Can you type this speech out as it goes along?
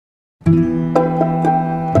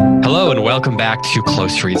Hello and welcome back to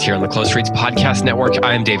Close Reads here on the Close Reads Podcast Network.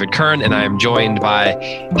 I am David Kern and I am joined by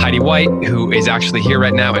Heidi White, who is actually here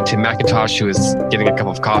right now, and Tim McIntosh, who is getting a cup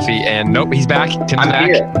of coffee. And nope, he's back. Tim's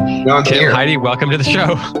back. Here. No, I'm Tim, here. Heidi, welcome to the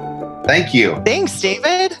show. Thank you. Thanks,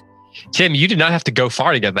 David. Tim, you did not have to go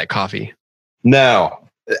far to get that coffee. No.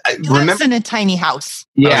 He lives in a tiny house.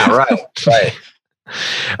 Yeah, right.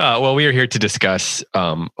 Well, we are here to discuss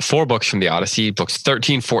 4 books from the Odyssey, books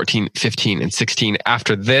 13, 14, 15, and 16.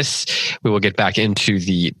 After this, we will get back into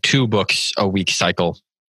the 2 books a week cycle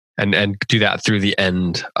and do that through the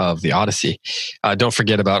end of the Odyssey. Don't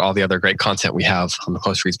forget about all the other great content we have on the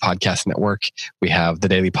Close Reads Podcast Network. We have The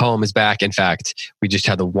Daily Poem is back. In fact, we just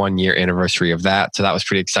had the 1-year anniversary of that. So that was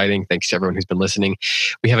pretty exciting. Thanks to everyone who's been listening.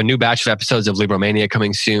 We have a new batch of episodes of Libromania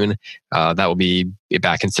coming soon. That will be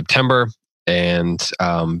back in September. And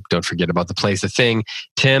don't forget about The Play's the Thing.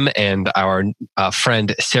 Tim and our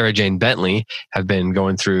friend Sarah Jane Bentley have been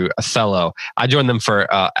going through Othello. I joined them for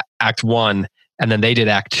Act 1, and then they did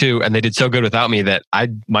Act 2, and they did so good without me that I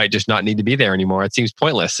might just not need to be there anymore. It seems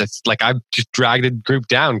pointless. It's like I've just dragged the group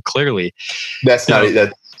down, clearly. That's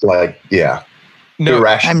yeah. No,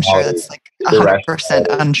 irrational. I'm sure that's like 100%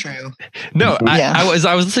 untrue. No, Yeah. I was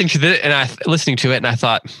listening to it, and I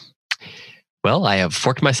thought, well, I have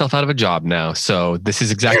forked myself out of a job now, so this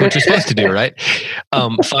is exactly what you're supposed to do, right?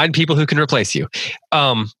 Find people who can replace you.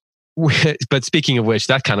 But speaking of which,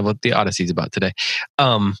 that's kind of what the Odyssey is about today.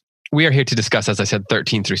 We are here to discuss, as I said,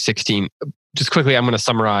 13 through 16. Just quickly, I'm going to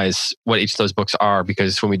summarize what each of those books are,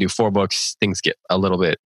 because when we do 4 books, things get a little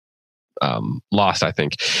bit lost, I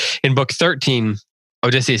think. In book 13,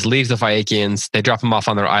 Odysseus leaves the Phaeacians. They drop him off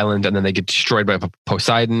on their island, and then they get destroyed by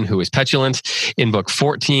Poseidon, who is petulant. In book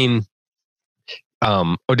 14,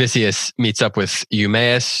 Odysseus meets up with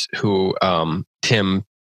Eumaeus, who Tim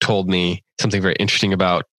told me something very interesting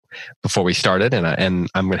about before we started, and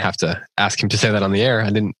I'm going to have to ask him to say that on the air.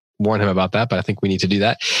 I didn't warn him about that, but I think we need to do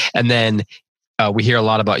that. And then we hear a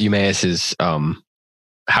lot about Eumaeus's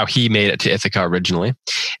how he made it to Ithaca originally.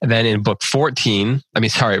 And then in book 15,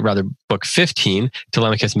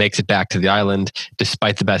 Telemachus makes it back to the island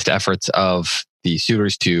despite the best efforts of the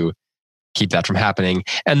suitors to keep that from happening.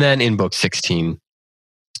 And then in book 16,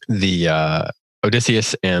 the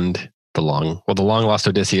Odysseus and the long lost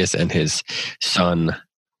Odysseus and his son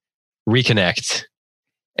reconnect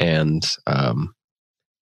and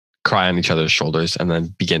cry on each other's shoulders, and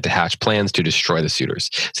then begin to hatch plans to destroy the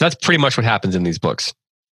suitors. So that's pretty much what happens in these books.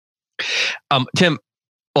 Tim,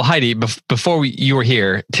 well, Heidi, before you were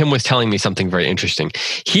here, Tim was telling me something very interesting.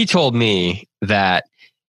 He told me that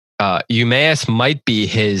Eumaeus might be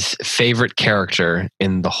his favorite character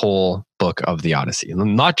in the whole book of the Odyssey.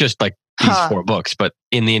 Not just like these 4 books, but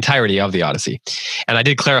in the entirety of the Odyssey. And I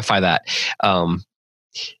did clarify that. So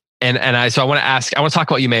I want to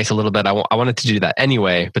talk about Eumaeus a little bit. I wanted to do that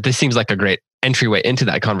anyway, but this seems like a great entryway into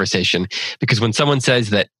that conversation, because when someone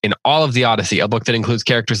says that in all of the Odyssey, a book that includes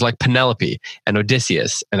characters like Penelope and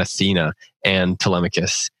Odysseus and Athena and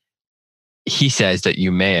Telemachus, he says that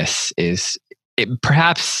Eumaeus is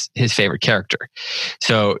perhaps his favorite character.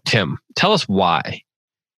 So, Tim, tell us why.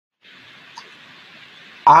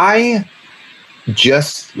 I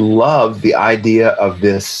just love the idea of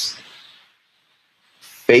this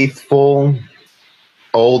faithful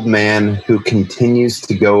old man who continues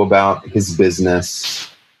to go about his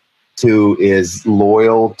business, who is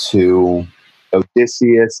loyal to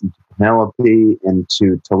Odysseus and to Penelope and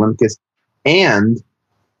to Telemachus. And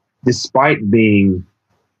despite being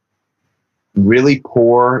really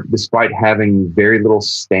poor, despite having very little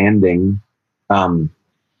standing,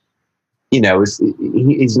 he's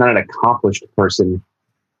not an accomplished person.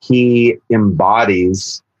 He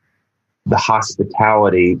embodies the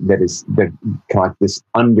hospitality that is the kind of like this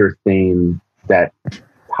under theme that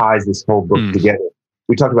ties this whole book together.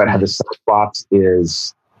 We talked about how the Cyclops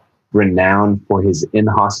is renowned for his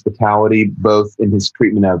inhospitality, both in his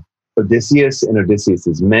treatment of Odysseus and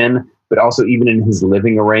Odysseus's men, but also even in his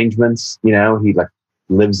living arrangements. He like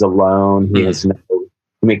lives alone. He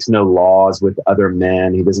makes no laws with other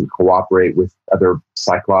men. He doesn't cooperate with other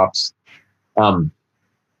Cyclops. And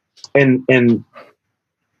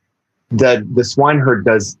the swineherd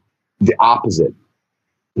does the opposite.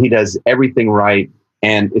 He does everything right.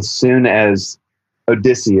 And as soon as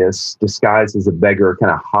Odysseus, disguised as a beggar,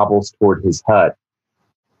 kind of hobbles toward his hut,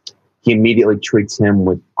 he immediately treats him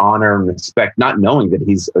with honor and respect, not knowing that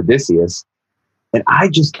he's Odysseus. And I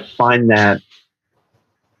just find that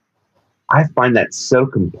so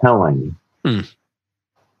compelling.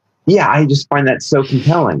 Yeah, I just find that so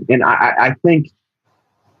compelling. And I think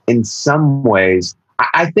in some ways,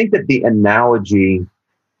 I think that the analogy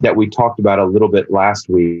that we talked about a little bit last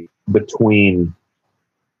week between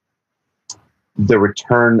the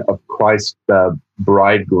return of Christ, the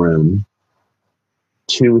bridegroom,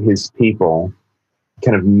 to his people,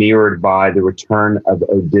 kind of mirrored by the return of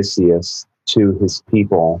Odysseus to his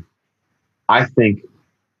people. I think,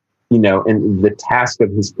 and the task of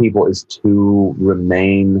his people is to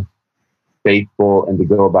remain faithful and to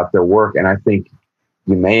go about their work. And I think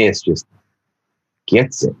Eumaeus just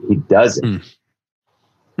gets it. He does it.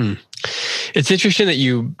 It's interesting that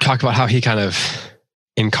you talk about how he kind of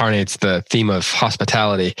incarnates the theme of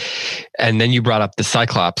hospitality. And then you brought up the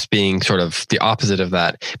Cyclops being sort of the opposite of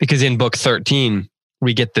that. Because in book 13,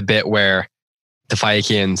 we get the bit where the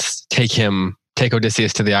Phaeacians take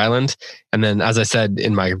Odysseus to the island. And then, as I said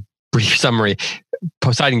in my brief summary,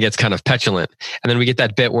 Poseidon gets kind of petulant. And then we get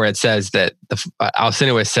that bit where it says that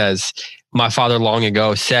Alcinous says, "My father long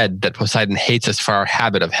ago said that Poseidon hates us for our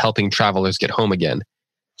habit of helping travelers get home again."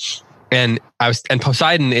 And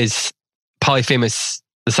Poseidon is Polyphemus,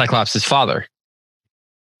 the Cyclops' father.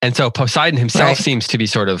 And so Poseidon himself seems to be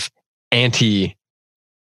sort of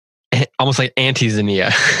almost like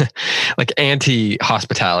anti-Xenia, like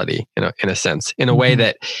anti-hospitality, in a sense, in a way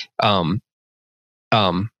that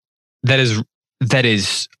that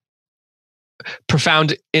is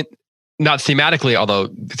profound, not thematically, although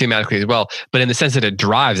thematically as well, but in the sense that it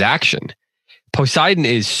drives action. Poseidon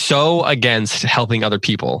is so against helping other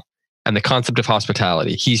people and the concept of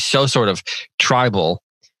hospitality. He's so sort of tribal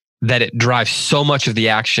that it drives so much of the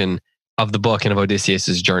action of the book and of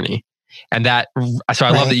Odysseus's journey. And so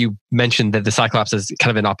I love that you mentioned that the Cyclops is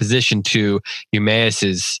kind of in opposition to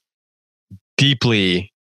Eumaeus's deep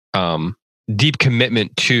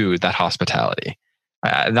commitment to that hospitality.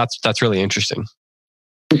 That's really interesting.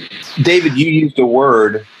 David, you used the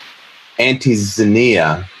word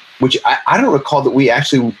anti-Xenia, which I don't recall that we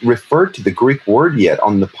actually referred to the Greek word yet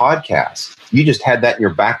on the podcast. You just had that in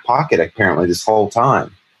your back pocket, apparently, this whole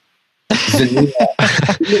time. Xenia.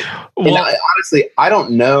 Honestly, I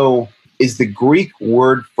don't know. Is the Greek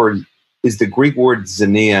word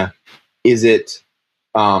Xenia, is it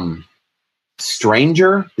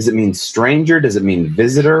stranger? Does it mean stranger? Does it mean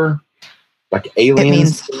visitor? Like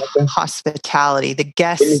aliens? It means hospitality, the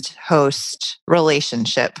guest-host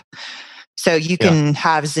relationship. So you can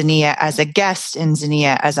have Xenia as a guest and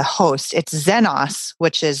Xenia as a host. It's xenos,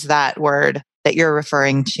 which is that word that you're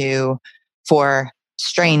referring to for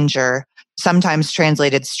stranger, sometimes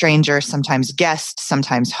translated stranger, sometimes guest,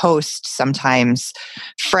 sometimes host, sometimes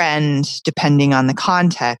friend, depending on the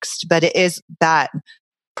context. But it is that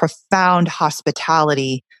profound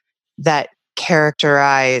hospitality that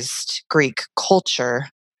characterized Greek culture,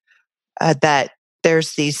 that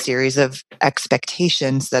there's these series of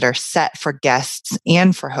expectations that are set for guests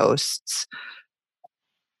and for hosts.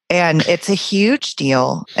 And it's a huge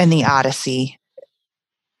deal in the Odyssey.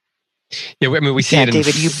 Yeah, I mean, we see it.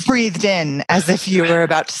 David, you breathed in as if you were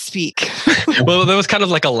about to speak. Well, there was kind of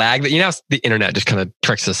like a lag that, how the internet just kind of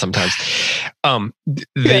tricks us sometimes.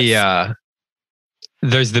 There's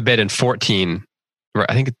the bit in 14, where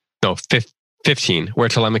 15, where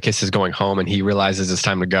Telemachus is going home and he realizes it's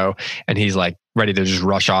time to go, and he's like ready to just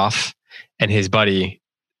rush off. And his buddy,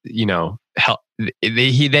 he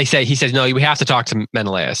says, "No, we have to talk to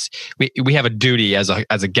Menelaus. We have a duty as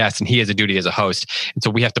a guest, and he has a duty as a host. And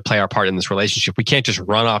so we have to play our part in this relationship. We can't just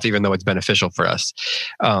run off, even though it's beneficial for us."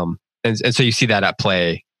 And so you see that at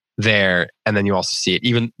play there. And then you also see it.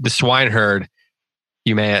 Even the swineherd,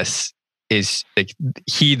 Eumaeus, is like,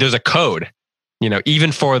 there's a code,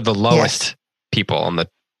 even for the lowest people on the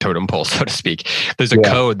totem pole, so to speak. There's a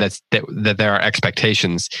code that there are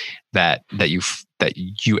expectations that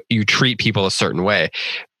you treat people a certain way.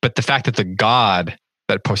 But the fact that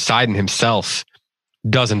that Poseidon himself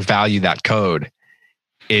doesn't value that code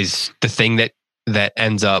is the thing that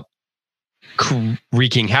ends up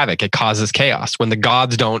wreaking havoc. It causes chaos. When the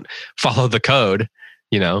gods don't follow the code,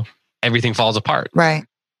 everything falls apart. Right.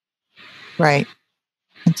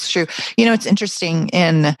 It's true. It's interesting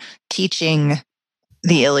in teaching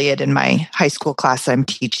the Iliad in my high school class I'm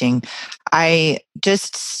teaching, I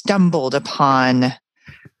just stumbled upon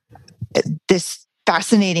this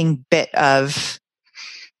fascinating bit of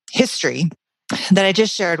history that I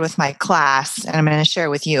just shared with my class, and I'm going to share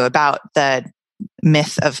with you about the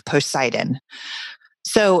myth of Poseidon.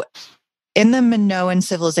 So in the Minoan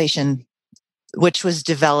civilization, which was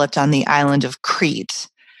developed on the island of Crete,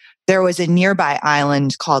 there was a nearby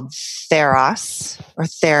island called Theros,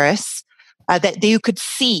 that you could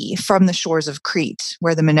see from the shores of Crete,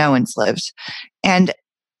 where the Minoans lived. And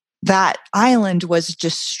that island was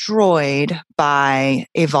destroyed by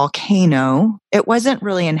a volcano. It wasn't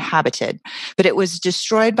really inhabited, but it was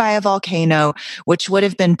destroyed by a volcano, which would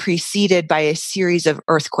have been preceded by a series of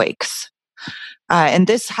earthquakes. And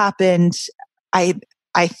this happened, I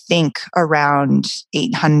think, around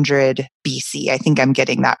 800 BC. I think I'm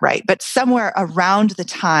getting that right. But somewhere around the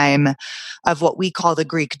time of what we call the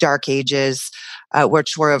Greek Dark Ages,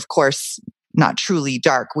 which were, of course, not truly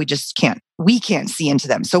dark. We can't see into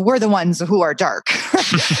them. So we're the ones who are dark.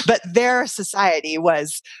 But their society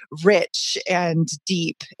was rich and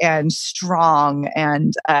deep and strong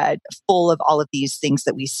and full of all of these things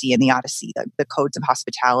that we see in the Odyssey, the codes of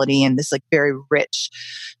hospitality and this like very rich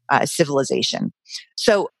civilization.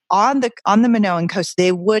 So on the Minoan coast,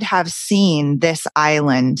 they would have seen this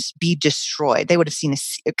island be destroyed. They would have seen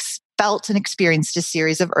felt and experienced a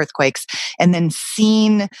series of earthquakes and then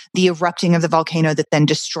seen the erupting of the volcano that then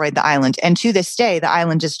destroyed the island. And to this day, the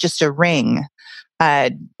island is just a ring.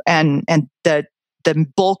 And the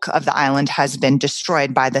bulk of the island has been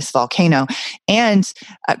destroyed by this volcano. And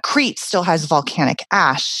Crete still has volcanic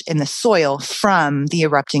ash in the soil from the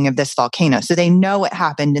erupting of this volcano. So they know what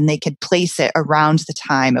happened and they could place it around the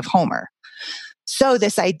time of Homer. So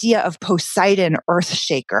this idea of Poseidon,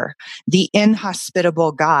 Earthshaker, the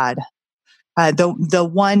inhospitable god, the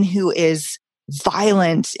one who is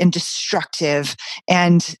violent and destructive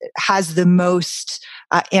and has the most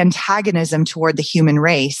antagonism toward the human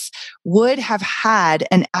race, would have had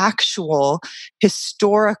an actual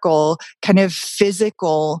historical kind of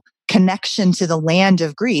physical connection to the land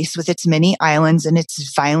of Greece with its many islands and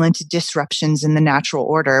its violent disruptions in the natural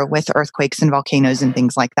order with earthquakes and volcanoes and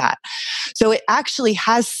things like that. So it actually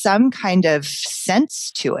has some kind of sense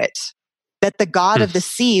to it that the god of the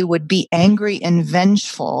sea would be angry and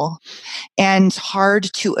vengeful and hard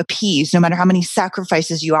to appease. No matter how many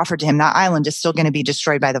sacrifices you offer to him, that island is still going to be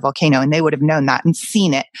destroyed by the volcano. And they would have known that and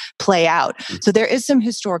seen it play out. So there is some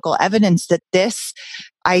historical evidence that this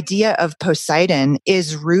idea of Poseidon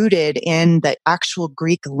is rooted in the actual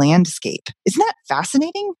Greek landscape. Isn't that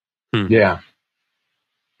fascinating? Yeah.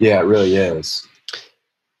 Yeah, it really is.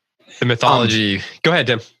 The mythology. Go ahead,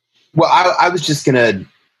 Tim. Well, I was just gonna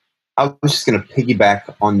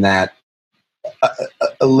piggyback on that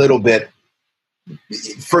a little bit.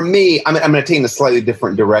 For me, I'm going to take in a slightly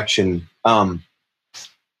different direction.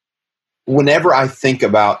 Whenever I think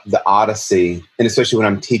about the Odyssey, and especially when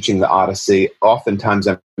I'm teaching the Odyssey, oftentimes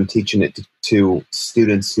I'm teaching it to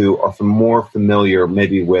students who are more familiar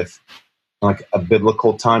maybe with like a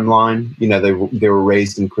biblical timeline. You know, they were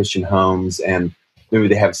raised in Christian homes and maybe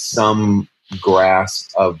they have some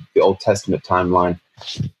grasp of the Old Testament timeline.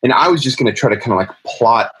 And I was just going to try to kind of like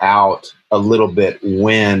plot out a little bit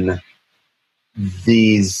when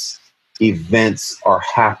these events are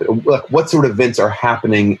happening, like what sort of events are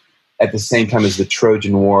happening at the same time as the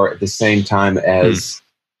Trojan War, at the same time as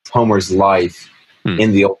Homer's life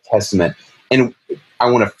in the Old Testament. And I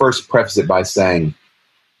want to first preface it by saying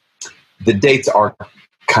the dates are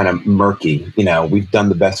kind of murky. You know, we've done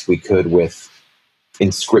the best we could with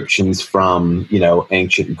inscriptions from, you know,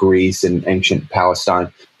 ancient Greece and ancient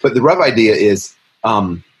Palestine. But the rough idea is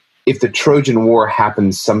if the Trojan War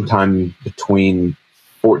happened sometime between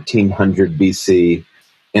 1400 BC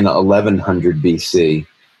and 1100 BC,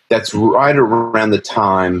 that's right around the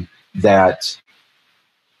time that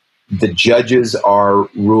the judges are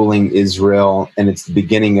ruling Israel, and it's the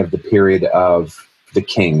beginning of the period of the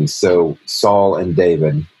kings, so Saul and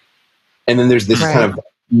David. And then there's this kind of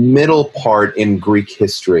middle part in Greek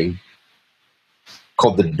history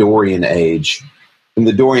called the Dorian Age. In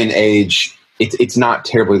the Dorian Age, it's not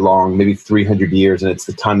terribly long, maybe 300 years, and it's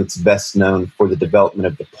the time that's best known for the development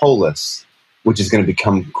of the polis, which is going to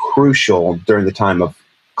become crucial during the time of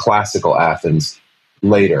classical Athens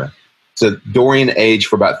later. So Dorian Age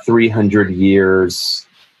for about 300 years,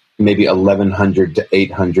 maybe 1100 to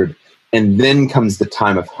 800, and then comes the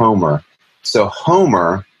time of Homer. So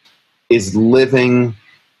Homer is living,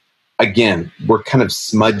 again, we're kind of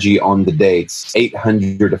smudgy on the dates.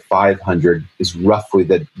 800 to 500 is roughly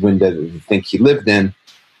the window that we think he lived in.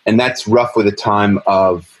 And that's roughly the time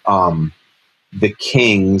of the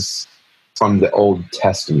kings from the Old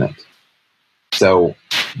Testament. So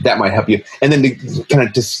that might help you. And then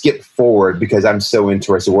to skip forward, because I'm so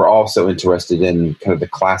interested, we're all so interested in kind of the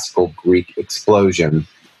classical Greek explosion,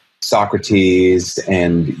 Socrates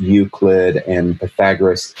and Euclid and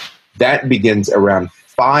Pythagoras. That begins around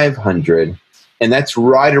 500, and that's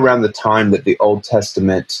right around the time that the Old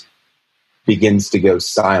Testament begins to go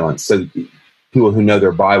silent. So people who know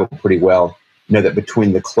their Bible pretty well know that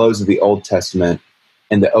between the close of the Old Testament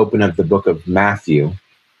and the open of the book of Matthew,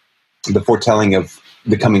 the foretelling of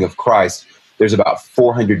the coming of Christ, there's about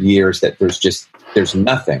 400 years that there's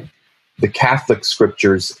nothing. The Catholic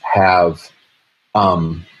scriptures have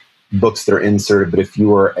books that are inserted, but if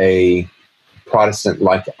you are a Protestant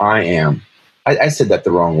like I am, I said that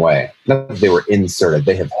the wrong way. Not that they were inserted.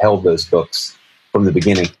 They have held those books from the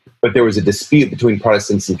beginning. But there was a dispute between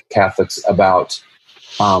Protestants and Catholics about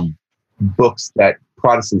books that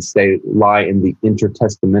Protestants say lie in the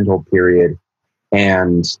intertestamental period.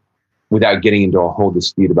 And without getting into a whole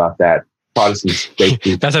dispute about that, Protestants...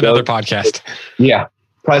 That's another podcast. Yeah.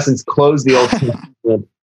 Protestants close the Old Testament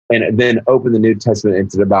and then open the New Testament.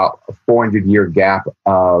 It's about a 400-year gap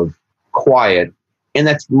of quiet. And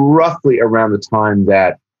that's roughly around the time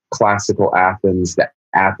that classical Athens,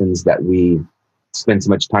 that we spend so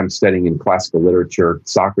much time studying in classical literature,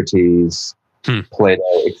 Socrates, Plato,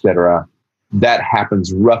 etc., that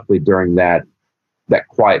happens roughly during that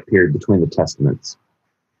quiet period between the Testaments.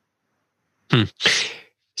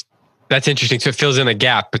 That's interesting. So it fills in a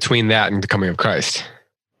gap between that and the coming of Christ.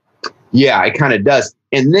 Yeah, it kind of does.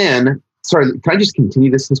 And then, sorry, can I just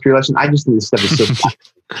continue this history lesson? I just think this stuff is so fun.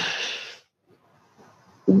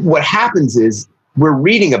 What happens is we're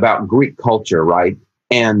reading about Greek culture, right?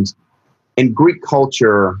 And in Greek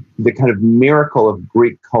culture, the kind of miracle of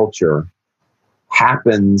Greek culture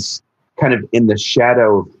happens kind of in the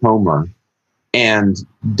shadow of Homer. And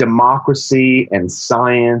democracy and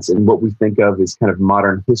science and what we think of as kind of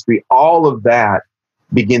modern history, all of that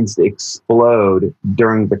begins to explode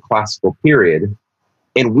during the classical period.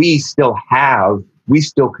 And we still kind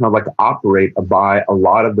of like operate by a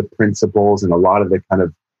lot of the principles and a lot of the kind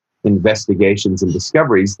of investigations and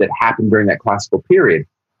discoveries that happened during that classical period.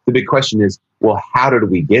 The big question is, well, how did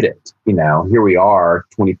we get it? Here we are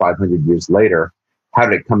 2,500 years later. How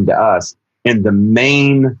did it come to us? And the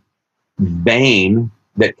main vein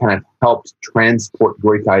that kind of helped transport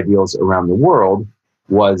Greek ideals around the world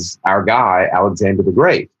was our guy, Alexander the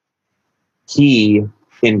Great. He,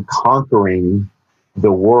 in conquering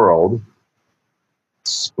the world,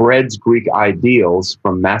 spreads Greek ideals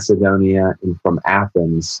from Macedonia and from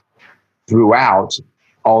Athens throughout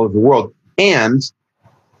all of the world. And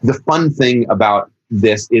the fun thing about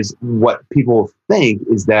this is what people think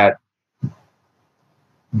is that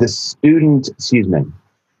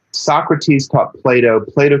Socrates taught Plato,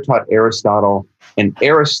 Plato taught Aristotle, and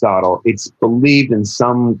Aristotle, it's believed in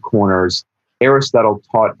some corners, Aristotle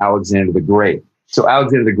taught Alexander the Great. So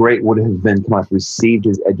Alexander the Great would have been received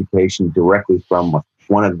his education directly from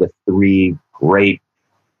one of the three great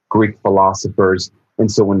Greek philosophers.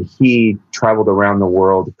 And so when he traveled around the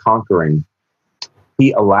world conquering,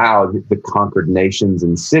 he allowed the conquered nations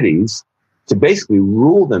and cities to basically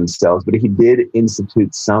rule themselves, but he did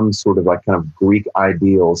institute some sort of kind of Greek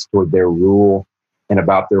ideals toward their rule and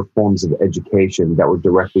about their forms of education that were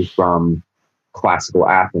directly from classical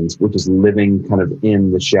Athens, which is living kind of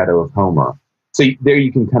in the shadow of Homer. So there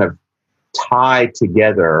you can kind of tie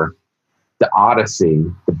together the Odyssey,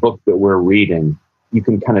 the book that we're reading. You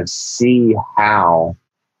can kind of see how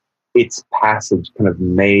its passage kind of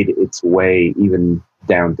made its way even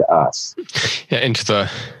down to us. Yeah, into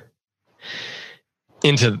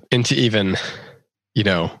even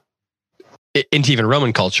into even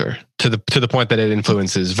Roman culture, to the point that it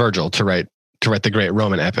influences Virgil to write the great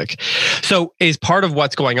Roman epic. So is part of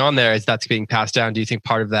what's going on there, is that's being passed down? Do you think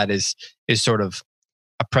part of that is sort of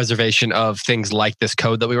a preservation of things like this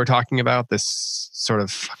code that we were talking about, this sort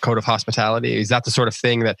of code of hospitality? Is that the sort of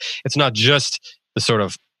thing that it's not just the sort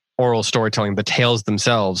of oral storytelling, the tales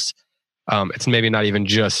themselves? It's maybe not even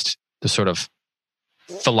just the sort of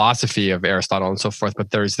philosophy of Aristotle and so forth,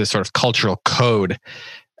 but there's this sort of cultural code,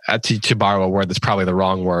 to borrow a word that's probably the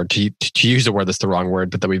wrong word, to use a word that's the wrong word,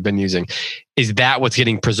 but that we've been using. Is that what's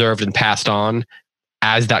getting preserved and passed on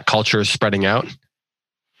as that culture is spreading out?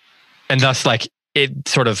 And thus, it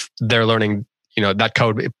sort of, they're learning, that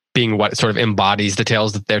code being what sort of embodies the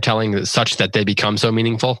tales that they're telling, such that they become so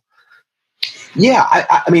meaningful? Yeah,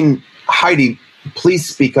 I mean, Heidi, please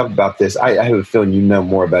speak up about this. I have a feeling you know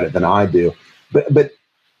more about it than I do. But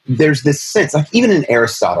there's this sense, even in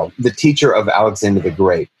Aristotle, the teacher of Alexander the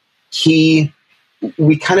Great,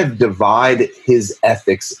 we kind of divide his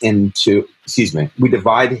ethics we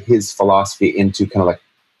divide his philosophy into kind of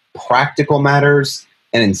practical matters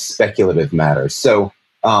and in speculative matters. So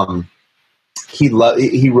he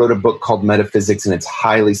wrote a book called Metaphysics, and it's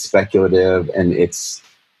highly speculative, and it's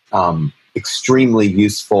extremely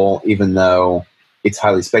useful, even though it's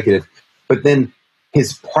highly speculative. But then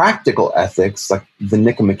his practical ethics, the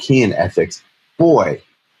Nicomachean ethics,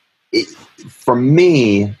 for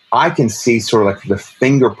me, I can see sort of the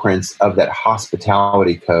fingerprints of that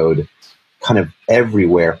hospitality code kind of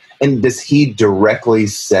everywhere. And does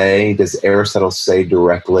Aristotle say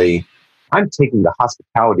directly, I'm taking the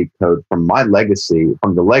hospitality code from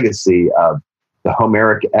the legacy of the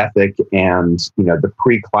Homeric ethic and, the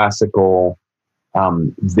pre-classical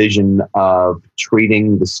vision of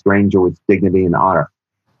treating the stranger with dignity and honor?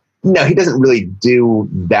 No, he doesn't really do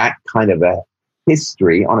that kind of a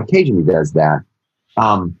history. On occasion, he does that.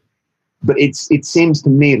 But it seems to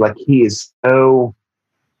me like he is so,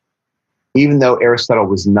 even though Aristotle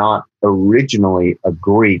was not originally a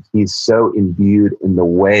Greek, he's so imbued in the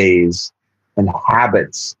ways and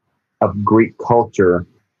habits of Greek culture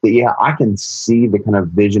that, I can see the kind of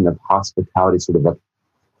vision of hospitality sort of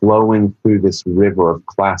flowing through this river of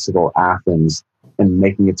classical Athens and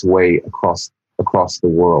making its way across the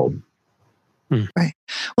world. Right.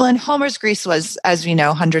 Well, and Homer's Greece was, as we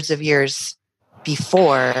know, hundreds of years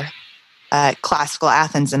before classical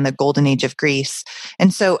Athens and the golden age of Greece.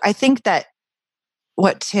 And so I think that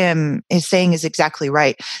what Tim is saying is exactly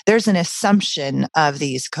right. There's an assumption of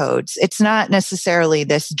these codes. It's not necessarily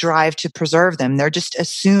this drive to preserve them. They're just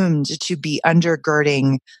assumed to be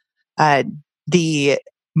undergirding the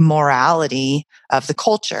morality of the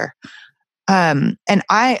culture. And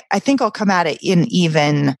I think I'll come at it in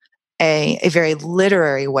even a very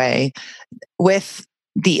literary way with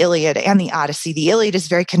the Iliad and the Odyssey. The Iliad is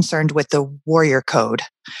very concerned with the warrior code,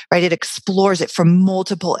 right? It explores it from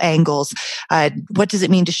multiple angles. What does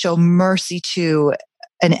it mean to show mercy to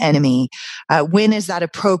an enemy? When is that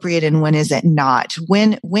appropriate and when is it not?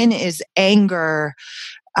 When is anger?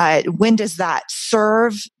 When does that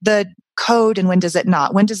serve the code and when does it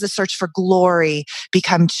not? When does the search for glory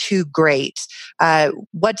become too great?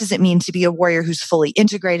 What does it mean to be a warrior who's fully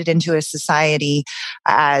integrated into a society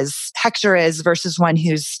as Hector is versus one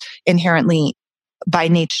who's inherently by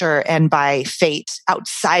nature and by fate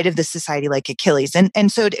outside of the society like Achilles?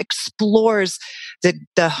 And so it explores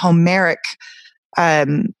the Homeric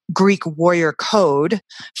Greek warrior code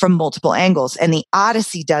from multiple angles. And the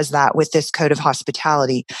Odyssey does that with this code of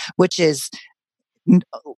hospitality, which is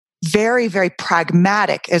very, very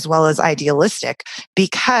pragmatic as well as idealistic,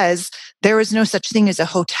 because there was no such thing as a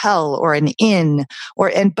hotel or an inn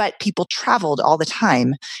but people traveled all the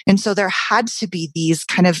time. And so there had to be these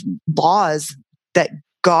kind of laws that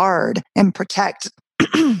guard and protect.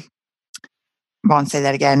 I won't say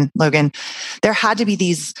that again, Logan. There had to be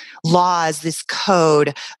these laws, this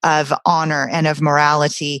code of honor and of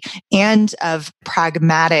morality and of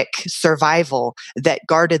pragmatic survival that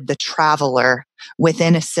guarded the traveler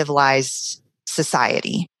within a civilized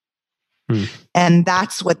society. And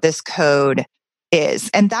that's what this code is.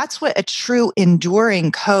 And that's what a true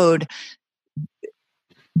enduring code,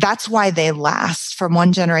 that's why they last from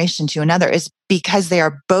one generation to another, is because they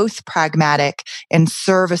are both pragmatic and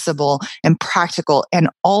serviceable and practical and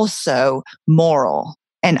also moral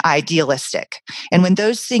and idealistic. And when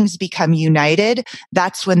those things become united,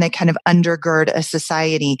 that's when they kind of undergird a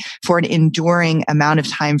society for an enduring amount of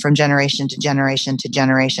time from generation to generation to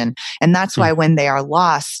generation. And that's why when they are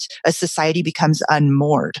lost, a society becomes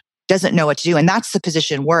unmoored, doesn't know what to do. And that's the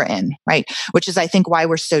position we're in, right? Which is, I think, why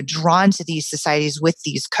we're so drawn to these societies with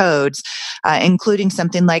these codes, including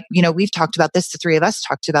something like, we've talked about this, the three of us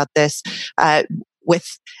talked about this,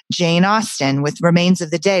 with Jane Austen, with Remains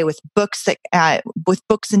of the Day, with books and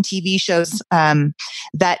TV shows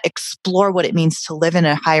that explore what it means to live in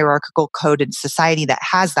a hierarchical coded society that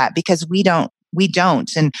has that, because we don't.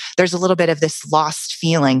 And there's a little bit of this lost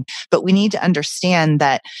feeling, but we need to understand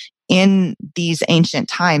that in these ancient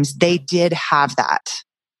times, they did have that.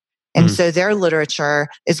 And so their literature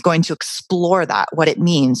is going to explore that, what it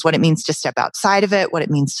means to step outside of it, what it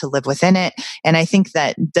means to live within it. And I think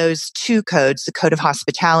that those two codes, the code of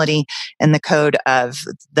hospitality and the code of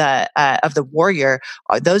the warrior,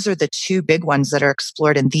 those are the two big ones that are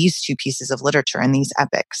explored in these two pieces of literature and these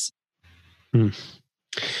epics.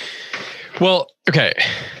 Well, okay.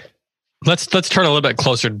 Let's turn a little bit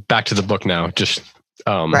closer back to the book now. Just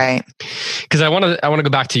right. Because I want to go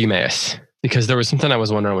back to Eumaeus, because there was something I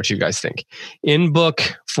was wondering what you guys think. In book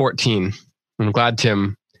 14, I'm glad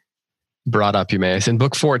Tim brought up Eumaeus. In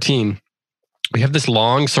book 14, we have this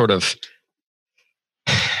long sort of,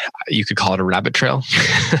 you could call it a rabbit trail,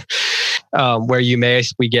 where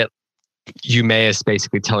we get Eumaeus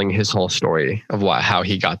basically telling his whole story of how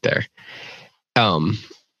he got there.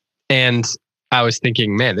 And I was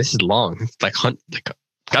thinking, man, this is long. It's like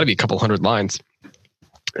got to be a couple hundred lines.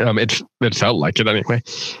 It felt like it anyway.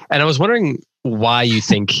 And I was wondering why you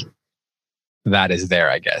think that is there,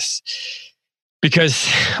 I guess. Because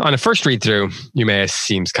on a first read through, Eumaeus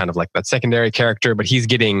seems kind of like that secondary character, but he's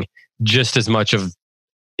getting just as much of,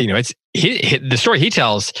 the story he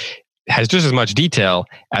tells has just as much detail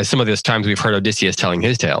as some of those times we've heard Odysseus telling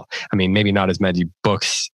his tale. I mean, maybe not as many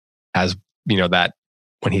books as, that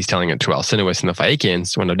when he's telling it to Alcinous and the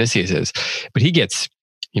Phaeacians, when Odysseus is, but he gets,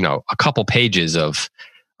 a couple pages of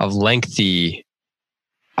lengthy,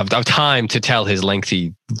 of time to tell his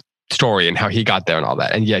lengthy story and how he got there and all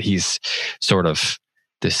that. And yet he's sort of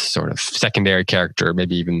this sort of secondary character,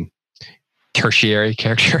 maybe even tertiary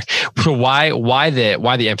character. So why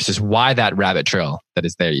the emphasis? Why that rabbit trail that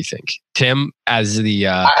is there, you think? Tim, as the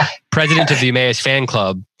president of the Emmaus fan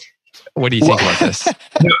club, what do you think about this?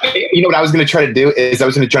 What I was going to try to do is I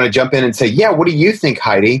was going to try to jump in and say, yeah, what do you think,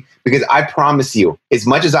 Heidi? Because I promise you, as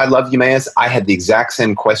much as I love Emmaus, I had the exact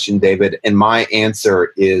same question, David, and my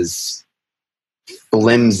answer is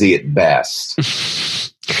flimsy at best.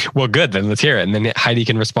 Well, good. Then let's hear it. And then Heidi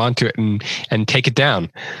can respond to it and take it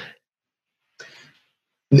down.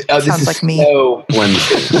 This sounds like me. So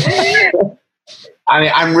flimsy. I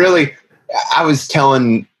mean, I was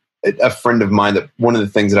telling a friend of mine that one of the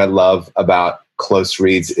things that I love about close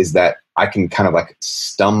reads is that I can kind of like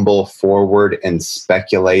stumble forward and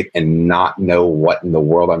speculate and not know what in the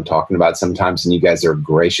world I'm talking about sometimes. And you guys are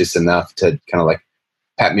gracious enough to kind of like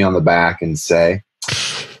pat me on the back and say,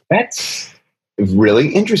 that's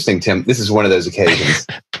really interesting, Tim. This is one of those occasions.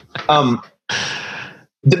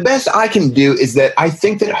 The best I can do is that I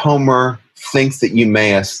think that Homer thinks that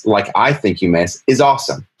Eumaeus, like I think Eumaeus, is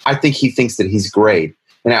awesome. I think he thinks that he's great.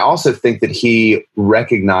 And I also think that he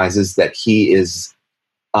recognizes that he is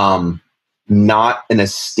not an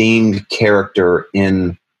esteemed character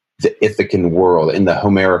in the Ithacan world, in the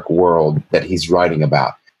Homeric world that he's writing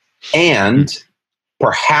about. And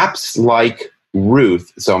perhaps like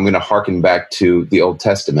Ruth, so I'm going to hearken back to the Old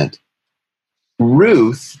Testament,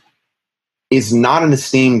 Ruth is not an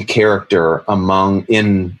esteemed character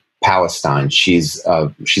in Palestine. She's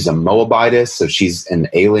a Moabitess, so she's an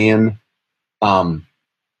alien.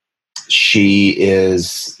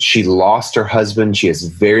 She lost her husband. She has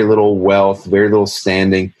very little wealth, very little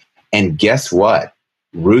standing. And guess what?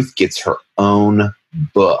 Ruth gets her own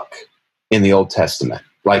book in the Old Testament.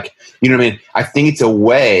 Like, you know what I mean? I think it's a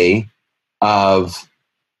way of,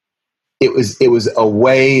 it was a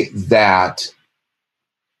way that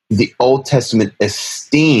the Old Testament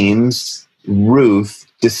esteems Ruth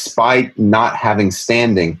despite not having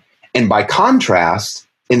standing. And by contrast,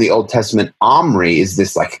 in the Old Testament, Omri is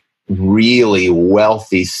this like really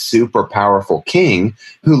wealthy, super powerful king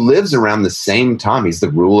who lives around the same time. He's the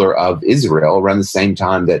ruler of Israel around the same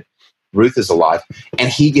time that Ruth is alive. And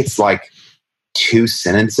he gets like 2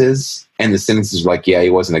 sentences, and the sentences are like, yeah, he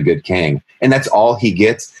wasn't a good king. And that's all he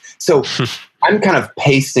gets. So I'm kind of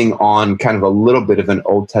pasting on kind of a little bit of an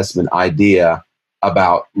Old Testament idea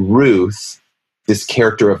about Ruth, this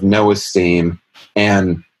character of no esteem,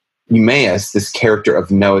 and Eumaeus, this character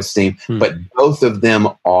of no esteem, but both of them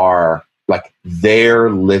are like, they're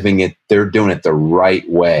living it, they're doing it the right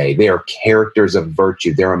way. They are characters of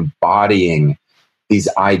virtue. They're embodying these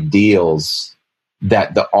ideals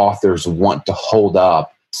that the authors want to hold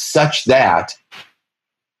up, such that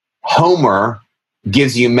Homer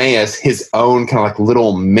gives Eumaeus his own kind of like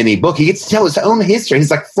little mini book. He gets to tell his own history.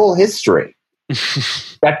 He's like full history.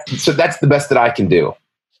 That's the best that I can do.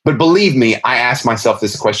 But believe me, I asked myself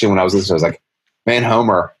this question when I was listening. I was like, man,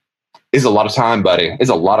 Homer, is a lot of time, buddy. It's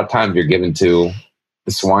a lot of time you're giving to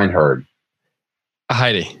the swineherd.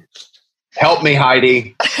 Heidi. Help me,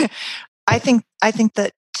 Heidi. I think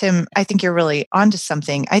that, Tim, I think you're really onto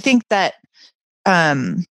something. I think that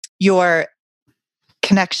your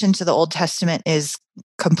connection to the Old Testament is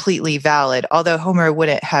completely valid. Although Homer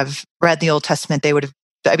wouldn't have read the Old Testament, they would have,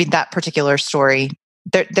 that particular story,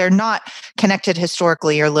 they're not connected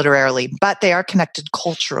historically or literarily, but they are connected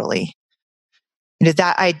culturally.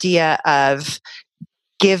 That idea of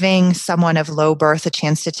giving someone of low birth a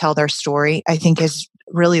chance to tell their story, I think is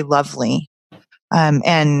really lovely.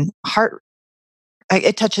 And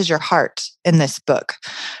it touches your heart in this book.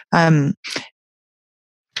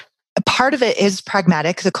 Part of it is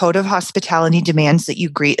pragmatic. The code of hospitality demands that you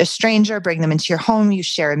greet a stranger, bring them into your home, you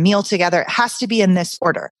share a meal together. It has to be in this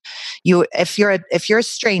order. If you're a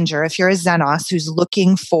stranger, if you're a Xenos who's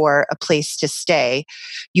looking for a place to stay,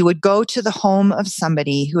 you would go to the home of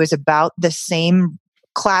somebody who is about the same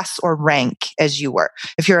class or rank as you were.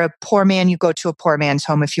 If you're a poor man, you go to a poor man's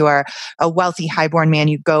home. If you are a wealthy highborn man,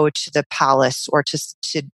 you go to the palace or to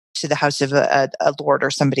the house of a lord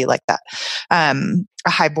or somebody like that, a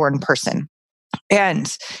highborn person.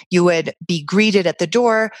 And you would be greeted at the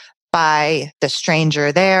door by the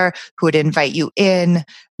stranger there who would invite you in,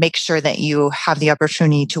 make sure that you have the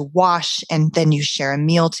opportunity to wash, and then you share a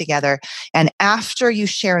meal together. And after you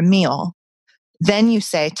share a meal, Then you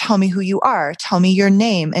say, tell me who you are, tell me your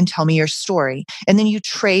name, and tell me your story. And then you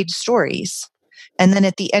trade stories. And then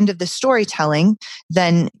at the end of the storytelling,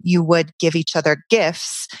 then you would give each other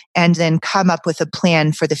gifts and then come up with a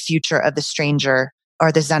plan for the future of the stranger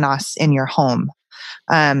or the Xenos in your home.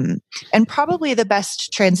 And probably the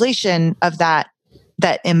best translation of that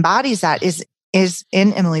embodies that is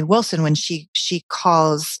in Emily Wilson when she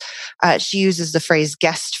uses the phrase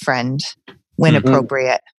guest friend when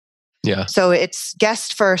appropriate. Yeah. So it's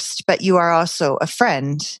guest first, but you are also a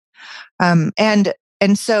friend. And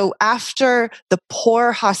so after the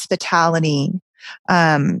poor hospitality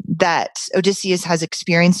that Odysseus has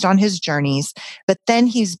experienced on his journeys, but then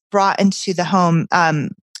he's brought into the home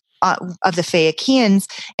of the Phaeacians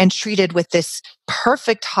and treated with this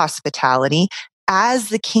perfect hospitality as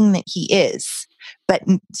the king that he is. But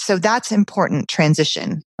so that's important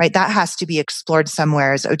transition, right? That has to be explored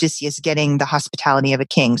somewhere as Odysseus getting the hospitality of a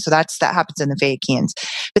king. So that happens in the Phaeacians.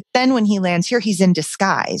 But then when he lands here, he's in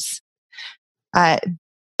disguise.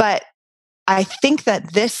 But I think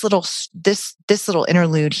that this little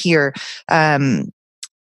interlude here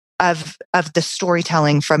of the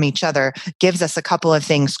storytelling from each other gives us a couple of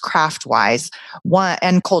things craft-wise, one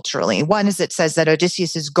and culturally. One is it says that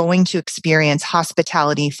Odysseus is going to experience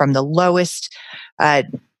hospitality from the lowest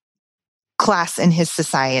class in his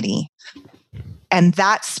society, and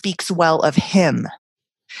that speaks well of him.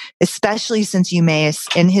 Especially since Eumaeus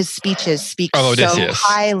in his speeches speaks so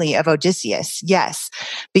highly of Odysseus. Yes,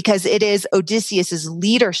 because it is Odysseus's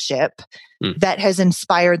leadership that has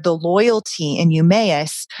inspired the loyalty in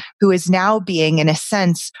Eumaeus, who is now being, in a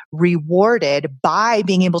sense, rewarded by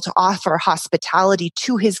being able to offer hospitality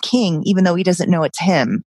to his king, even though he doesn't know it's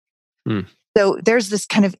him. So there's this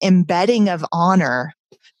kind of embedding of honor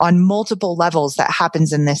on multiple levels that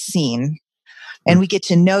happens in this scene. And we get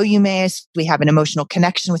to know Eumaeus. We have an emotional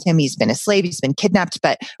connection with him. He's been a slave. He's been kidnapped,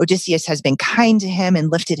 but Odysseus has been kind to him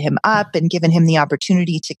and lifted him up and given him the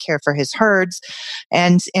opportunity to care for his herds.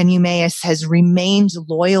 And Eumaeus has remained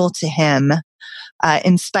loyal to him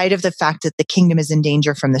in spite of the fact that the kingdom is in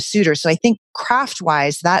danger from the suitor. So I think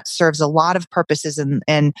craft-wise, that serves a lot of purposes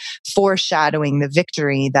in foreshadowing the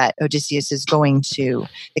victory that Odysseus is going to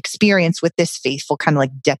experience with this faithful kind of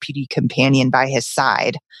like deputy companion by his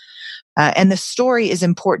side. And the story is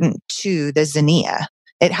important to the Xenia.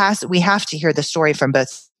 We have to hear the story from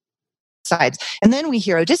both sides. And then we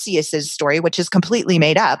hear Odysseus's story, which is completely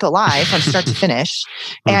made up, a lie from start to finish.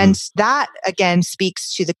 And that, again,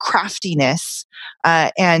 speaks to the craftiness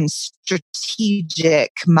and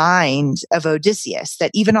strategic mind of Odysseus,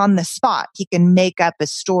 that even on the spot, he can make up a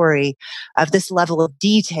story of this level of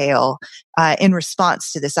detail in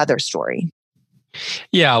response to this other story.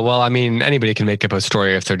 Yeah, well, I mean, anybody can make up a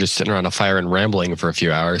story if they're just sitting around a fire and rambling for a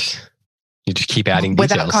few hours. You just keep adding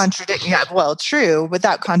details. Without contradicting, yeah, well, true,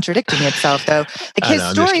 without contradicting itself, though. Like his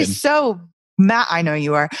story is so, I know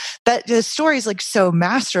you are, that the story is like so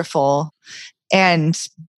masterful,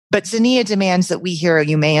 but Xenia demands that we hear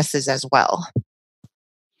Eumaeus's as well.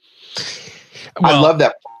 I love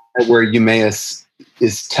that part where Eumaeus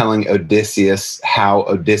is telling Odysseus how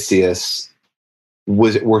Odysseus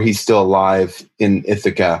were he still alive in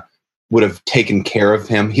Ithaca, would have taken care of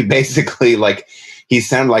him. He basically, he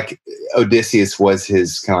sounded like Odysseus was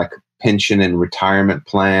his kind of like pension and retirement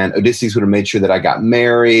plan. Odysseus would have made sure that I got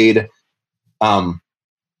married. And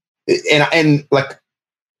like,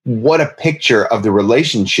 what a picture of the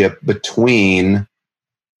relationship between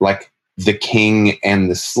like the king and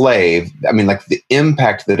the slave. I mean, like the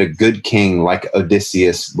impact that a good king like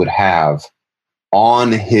Odysseus would have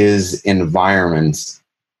on his environments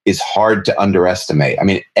is hard to underestimate. I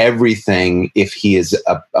mean, everything, if he is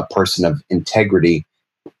a person of integrity,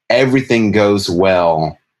 everything goes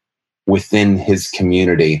well within his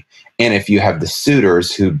community. And if you have the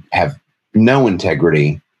suitors who have no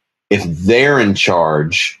integrity, if they're in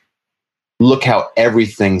charge, look how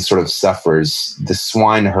everything sort of suffers. The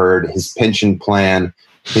swineherd, his pension plan,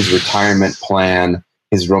 his retirement plan,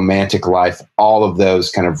 his romantic life, all of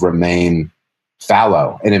those kind of remain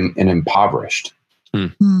fallow and impoverished.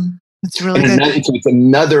 It's really good. It's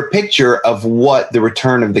another picture of what the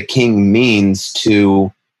return of the king means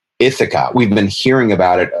to Ithaca. We've been hearing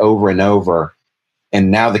about it over and over, and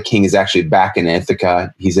now the king is actually back in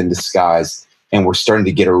Ithaca. He's in disguise, and we're starting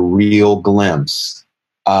to get a real glimpse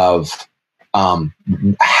of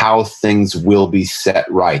how things will be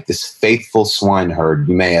set right. This faithful swineherd,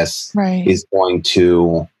 Eumaeus, is going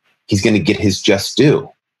to get his just due.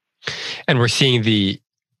 And we're seeing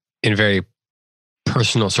in very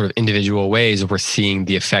personal sort of individual ways, we're seeing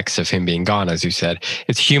the effects of him being gone, as you said.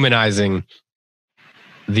 It's humanizing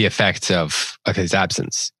the effects of his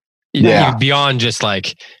absence. Even beyond just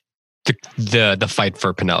like the fight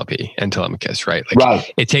for Penelope and Telemachus, right?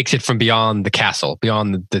 Like it takes it from beyond the castle,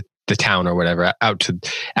 beyond the town or whatever, out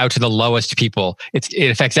to the lowest people. It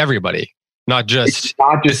affects everybody, not just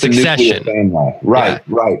the succession. Family. Right.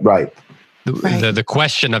 The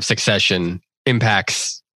question of succession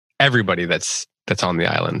impacts everybody that's on the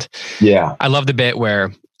island. Yeah. I love the bit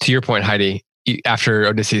where, to your point, Heidi, after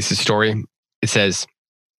Odysseus' story, it says,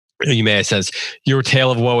 Eumaeus says, "Your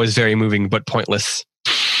tale of woe is very moving, but pointless."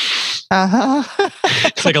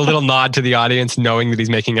 It's like a little nod to the audience, knowing that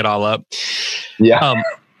he's making it all up. Yeah.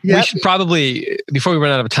 We should probably, before we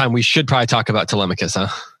run out of time, we should probably talk about Telemachus,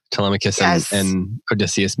 and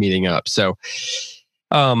Odysseus meeting up. So,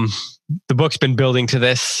 the book's been building to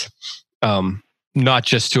this, not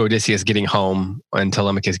just to Odysseus getting home and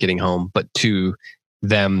Telemachus getting home, but to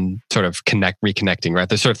them sort of reconnecting, right?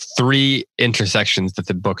 There's sort of three intersections that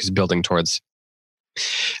the book is building towards.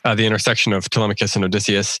 The intersection of Telemachus and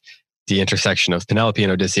Odysseus, the intersection of Penelope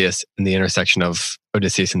and Odysseus, and the intersection of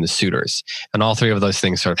Odysseus and the suitors. And all three of those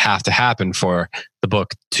things sort of have to happen for the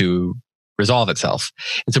book to resolve itself.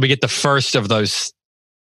 And so we get the first of those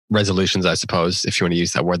resolutions, I suppose, if you want to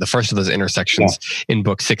use that word, the first of those intersections in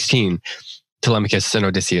book 16, Telemachus and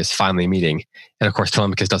Odysseus finally meeting. And of course,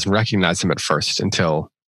 Telemachus doesn't recognize him at first until,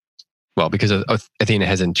 well, because Athena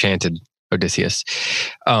has enchanted Odysseus.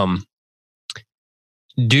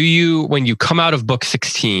 Do you, when you come out of book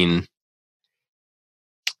 16,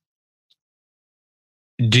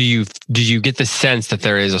 do you get the sense that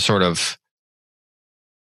there is a sort of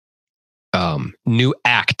new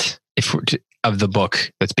act of the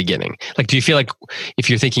book that's beginning? Like, do you feel like, if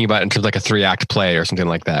you're thinking about it in terms of like a 3-act play or something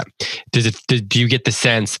like that, do you get the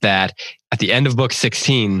sense that at the end of book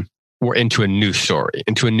 16, we're into a new story,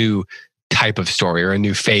 into a new type of story or a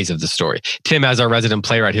new phase of the story? Tim, as our resident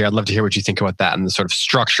playwright here, I'd love to hear what you think about that and the sort of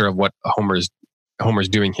structure of what Homer's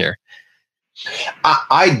doing here.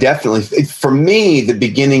 I definitely, for me, the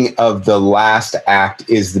beginning of the last act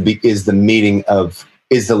is the landing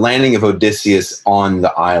of Odysseus on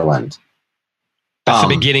the island. That's the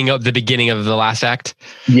beginning of the last act.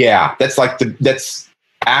 Yeah, that's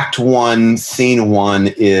Act 1, Scene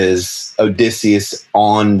 1 is Odysseus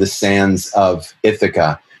on the sands of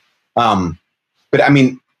Ithaca. But I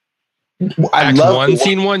mean, Act 1,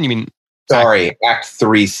 Scene 1. You mean? Sorry, Act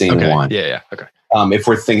 3, Scene 1. Yeah. Okay. If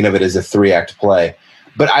we're thinking of it as a 3-act play,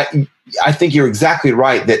 but I think you're exactly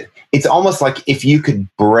right that it's almost like if you could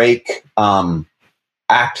break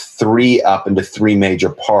Act 3 up into 3 major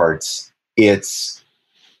parts, it's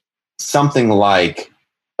something like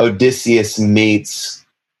Odysseus meets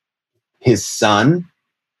his son,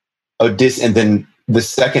 and then the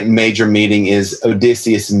second major meeting is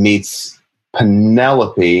Odysseus meets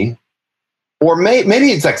Penelope, or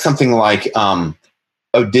maybe it's like something like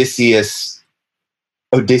Odysseus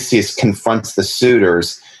confronts the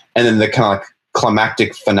suitors, and then the kind of like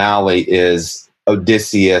climactic finale is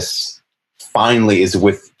Odysseus finally is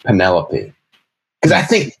with Penelope. Because I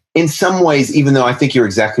think in some ways, even though I think you're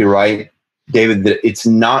exactly right, David, that it's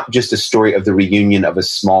not just a story of the reunion of a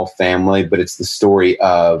small family, but it's the story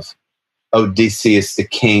of Odysseus, the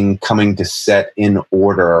king, coming to set in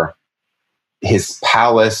order his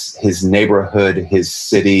palace, his neighborhood, his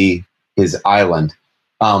city, his island.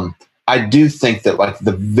 I do think that like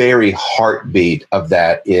the very heartbeat of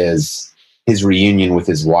that is his reunion with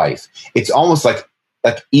his wife. It's almost like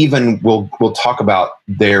even we'll talk about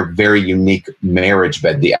their very unique marriage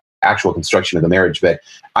bed, the actual construction of the marriage bed.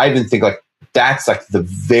 I even think like that's like the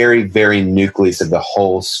very, very nucleus of the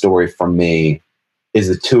whole story for me is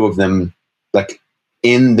the two of them like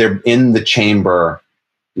in the chamber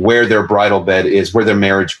where their bridal bed is, where their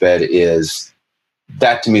marriage bed is.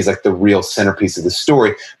 That to me is like the real centerpiece of the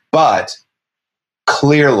story. But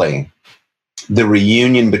clearly the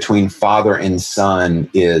reunion between father and son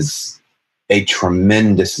is a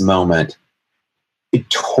tremendous moment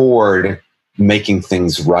toward making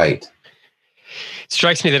things right. It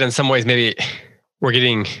strikes me that in some ways, maybe we're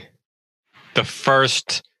getting the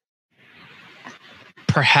first,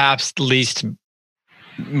 perhaps least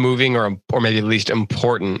moving or maybe least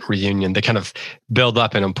important reunion. They kind of build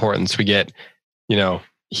up in importance. We get,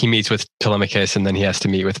 he meets with Telemachus and then he has to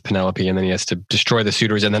meet with Penelope and then he has to destroy the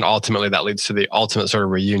suitors. And then ultimately that leads to the ultimate sort of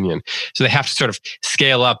reunion. So they have to sort of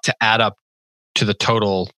scale up to add up to the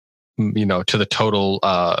total, make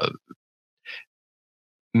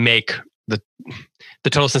the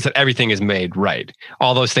total sense that everything is made right.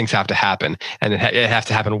 All those things have to happen and it have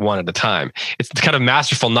to happen one at a time. It's kind of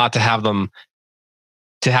masterful not to have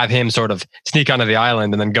him sort of sneak onto the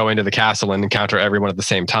island and then go into the castle and encounter everyone at the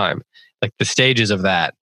same time. Like the stages of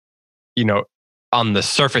that, on the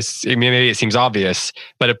surface, I mean, maybe it seems obvious,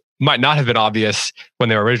 but it might not have been obvious when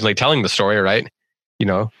they were originally telling the story, right?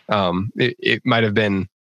 It might have been,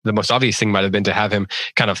 the most obvious thing might have been to have him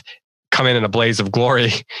kind of come in a blaze of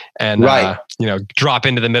glory and, drop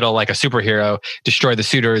into the middle like a superhero, destroy the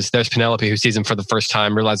suitors. There's Penelope, who sees him for the first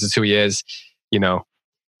time, realizes who he is,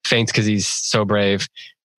 faints because he's so brave.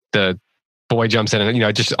 The boy jumps in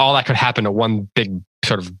and, just all that could happen to one big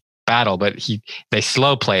sort of battle, but they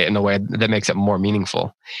slow play it in a way that makes it more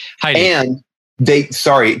meaningful. Heidi. And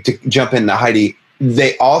sorry to jump in, Heidi,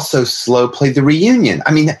 they also slow play the reunion.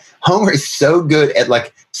 I mean, Homer is so good at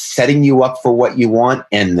like setting you up for what you want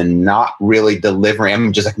and then not really delivering. I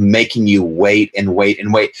mean, just like making you wait and wait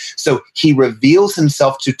and wait. So he reveals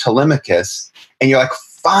himself to Telemachus and you're like,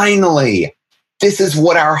 finally, this is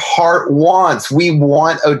what our heart wants. We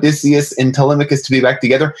want Odysseus and Telemachus to be back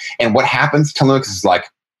together. And what happens? Telemachus is like,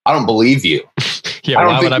 I don't believe you. Yeah,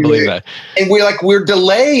 why would I believe that? And we're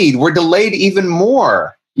delayed. We're delayed even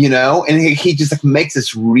more, and he just like makes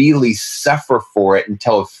us really suffer for it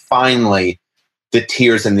until finally the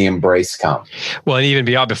tears and the embrace come. Well, and even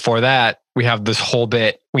before that, we have this whole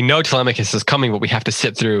bit. We know Telemachus is coming, but we have to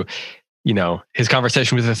sit through, his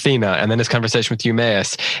conversation with Athena and then his conversation with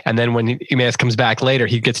Eumaeus. And then when Eumaeus comes back later,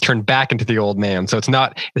 he gets turned back into the old man. So it's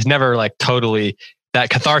never like totally, that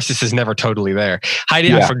catharsis is never totally there. Heidi,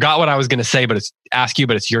 yeah. I forgot what I was going to say, but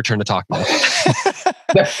it's your turn to talk now.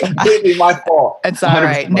 That's completely my fault. It's all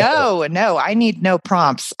right. No, I need no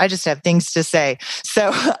prompts. I just have things to say.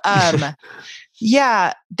 So,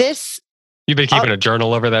 You've been keeping a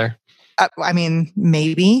journal over there? I mean,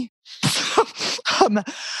 maybe.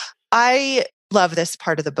 I love this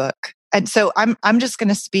part of the book. And so I'm just going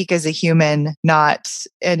to speak as a human, not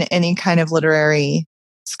in any kind of literary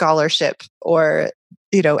scholarship or,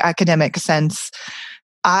 academic sense.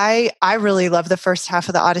 I really love the first half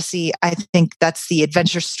of the Odyssey. I think that's the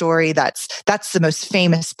adventure story. That's the most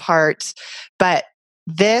famous part. But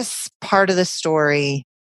this part of the story,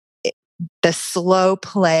 the slow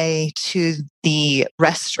play to the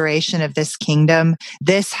restoration of this kingdom,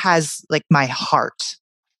 this has like my heart.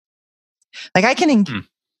 Like I can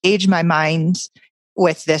engage my mind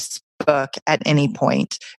with this book at any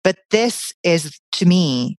point, but this is, to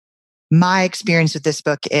me, my experience with this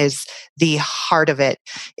book is the heart of it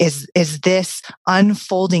is this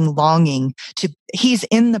unfolding longing he's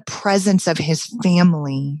in the presence of his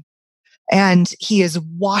family and he is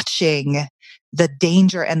watching the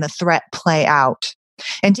danger and the threat play out.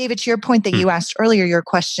 And David, to your point that you asked earlier, your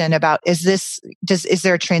question about, is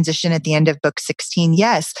there a transition at the end of book 16?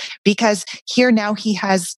 Yes, because here now he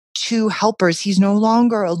has two helpers. He's no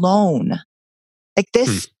longer alone. Like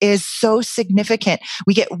this is so significant.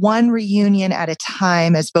 We get one reunion at a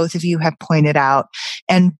time, as both of you have pointed out,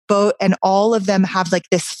 and all of them have like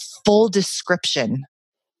this full description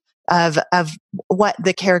of what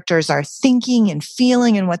the characters are thinking and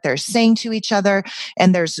feeling and what they're saying to each other.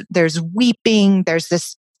 And there's weeping. There's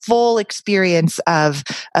this full experience of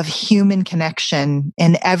human connection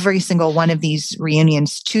in every single one of these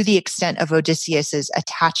reunions, to the extent of Odysseus's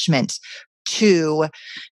attachment to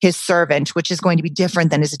his servant, which is going to be different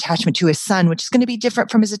than his attachment to his son, which is going to be different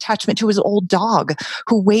from his attachment to his old dog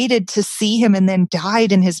who waited to see him and then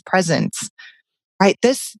died in his presence. Right?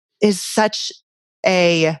 This is such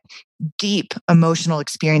a deep emotional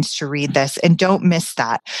experience to read this, and don't miss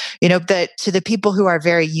that. To the people who are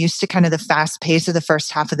very used to kind of the fast pace of the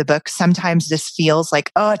first half of the book, sometimes this feels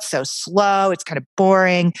like, oh, it's so slow, it's kind of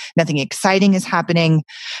boring, nothing exciting is happening.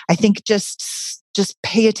 I think just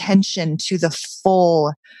pay attention to the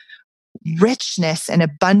full richness and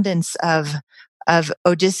abundance of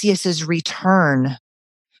Odysseus's return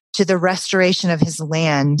to the restoration of his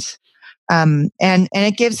land, and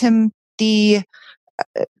it gives him the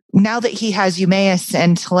now that he has Eumaeus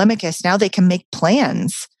and Telemachus, now they can make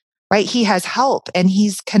plans, right? He has help and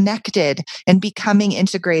he's connected and becoming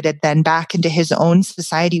integrated then back into his own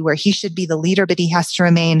society where he should be the leader, but he has to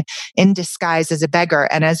remain in disguise as a beggar.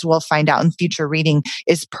 And as we'll find out in future reading,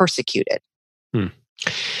 is persecuted.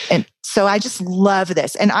 And so I just love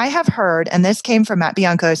this. And I have heard, and this came from Matt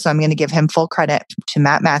Bianco, so I'm going to give him full credit to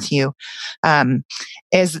Matt Matthew,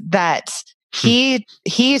 is that he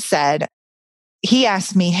said, he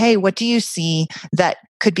asked me, hey, what do you see that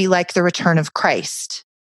could be like the return of Christ?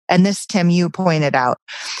 And this, Tim, you pointed out.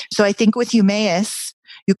 So I think with Eumaeus,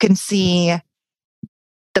 you can see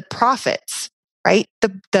the prophets, right?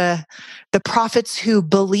 The prophets who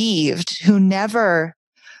believed, who never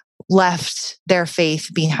left their faith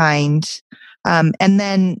behind, and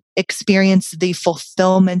then experience the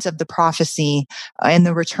fulfillment of the prophecy in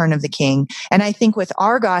the return of the king. And I think with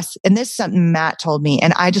Argos, and this is something Matt told me,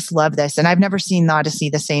 and I just love this, and I've never seen the Odyssey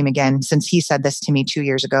the same again since he said this to me 2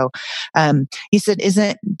 years ago. He said,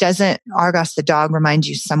 doesn't Argos the dog remind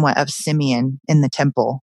you somewhat of Simeon in the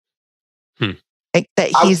temple? Like that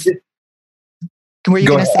he's. Were you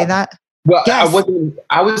going to say that? Well, yes.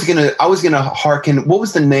 I was gonna hearken. What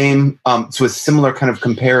was the name? To a similar kind of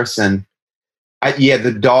comparison.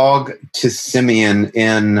 The dog to Simeon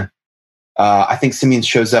in. I think Simeon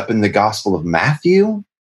shows up in the Gospel of Matthew.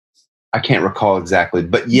 I can't recall exactly,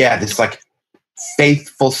 but this like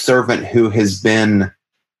faithful servant who's been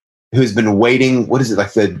waiting. What is it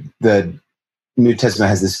like? The New Testament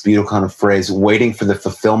has this beautiful kind of phrase, waiting for the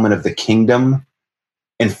fulfillment of the kingdom,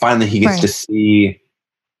 and finally he gets to see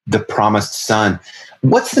the promised son.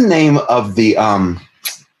 What's the name of the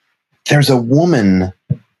there's a woman,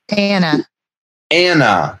 Anna,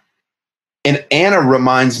 and Anna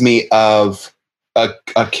reminds me of a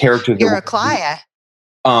character. Eurycleia.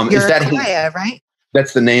 Is that Eurycleia, right?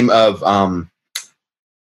 That's the name of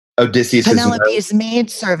Odysseus' Penelope's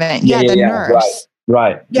maidservant. The nurse.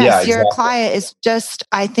 Right. Yes, yeah, Eurycleia is just,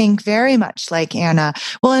 I think, very much like Anna.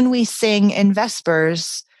 Well, and we sing in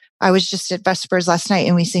Vespers. I was just at Vespers last night,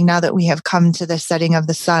 and we sing "Now that we have come to the setting of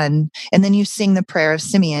the sun," and then you sing the prayer of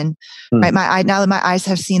Simeon. Right, now that my eyes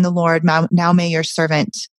have seen the Lord, now may your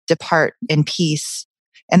servant depart in peace.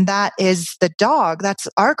 And that is the dog. That's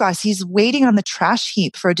Argos. He's waiting on the trash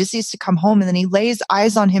heap for Odysseus to come home, and then he lays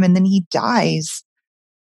eyes on him, and then he dies.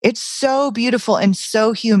 It's so beautiful and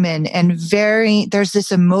so human, and there's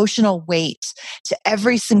this emotional weight to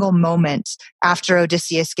every single moment after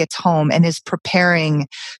Odysseus gets home and is preparing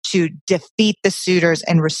to defeat the suitors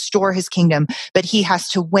and restore his kingdom. But he has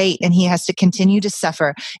to wait, and he has to continue to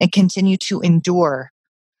suffer and continue to endure.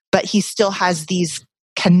 But he still has these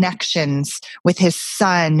connections with his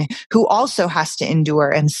son, who also has to endure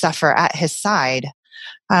and suffer at his side.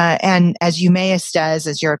 And as Eumaeus does,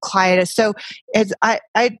 as Eurycleia. So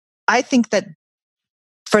I think that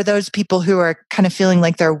for those people who are kind of feeling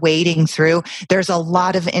like they're wading through, there's a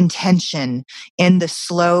lot of intention in the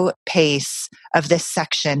slow pace of this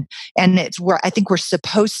section. And I think we're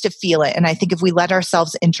supposed to feel it. And I think if we let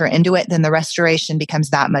ourselves enter into it, then the restoration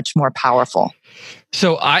becomes that much more powerful.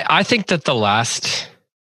 So I think that the last,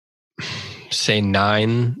 say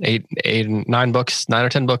 9 or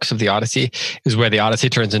 10 books of the Odyssey is where the Odyssey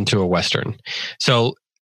turns into a Western. So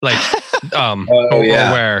like, or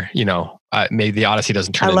where, maybe the Odyssey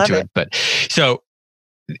doesn't turn into it, but so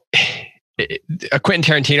Quentin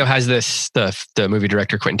Tarantino has this, the movie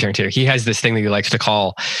director, Quentin Tarantino, he has this thing that he likes to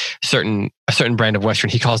call a certain brand of Western.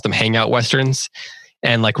 He calls them hangout Westerns.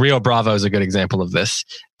 And like Rio Bravo is a good example of this.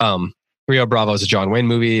 Rio Bravo is a John Wayne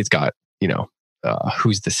movie. It's got,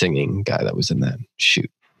 who's the singing guy that was in that? Shoot.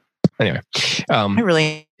 Anyway. I'm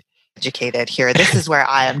really educated here. This is where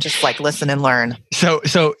I am just like listen and learn. So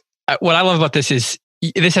what I love about this is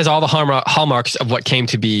this has all the hallmarks of what came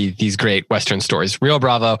to be these great Western stories. Rio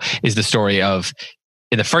Bravo is the story of,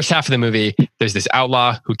 in the first half of the movie, there's this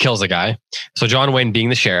outlaw who kills a guy. So John Wayne, being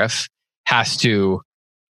the sheriff, has to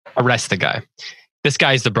arrest the guy. This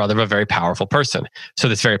guy is the brother of a very powerful person. So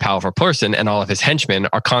this very powerful person and all of his henchmen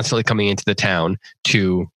are constantly coming into the town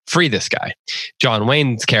to free this guy. John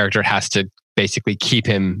Wayne's character has to basically keep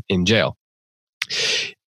him in jail.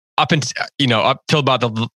 Up till about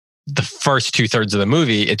the first 2/3 of the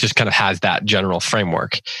movie, it just kind of has that general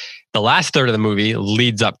framework. The last third of the movie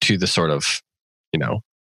leads up to the sort of,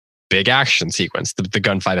 big action sequence, the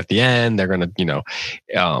gunfight at the end. They're going to,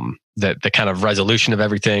 the kind of resolution of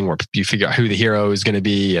everything where you figure out who the hero is going to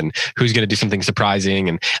be and who's going to do something surprising.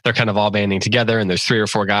 And they're kind of all banding together, and there's 3 or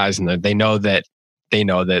 4 guys, and they know that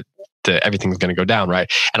everything's going to go down, right?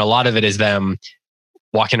 And a lot of it is them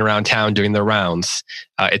walking around town doing their rounds.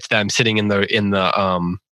 It's them sitting in the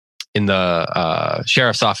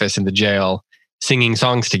sheriff's office in the jail, singing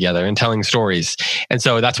songs together and telling stories. And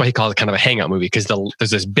so that's why he calls it kind of a hangout movie, because there's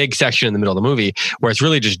this big section in the middle of the movie where it's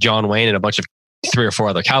really just John Wayne and a bunch of 3 or 4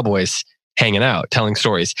 other cowboys hanging out, telling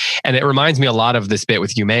stories. And it reminds me a lot of this bit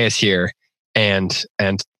with Eumaeus here and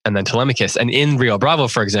then Telemachus. And in Rio Bravo,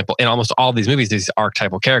 for example, in almost all these movies, these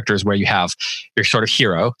archetypal characters where you have your sort of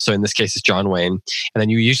hero. So in this case, it's John Wayne. And then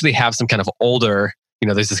you usually have some kind of older,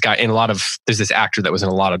 there's this guy there's this actor that was in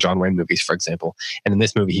a lot of John Wayne movies, for example. And in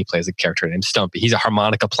this movie, he plays a character named Stumpy. He's a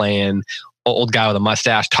harmonica playing old guy with a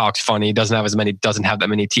mustache, talks funny, doesn't have that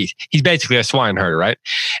many teeth. He's basically a swineherder, right?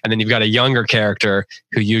 And then you've got a younger character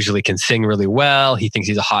who usually can sing really well. He thinks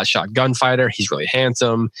he's a hotshot gunfighter. He's really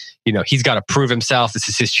handsome. He's got to prove himself. This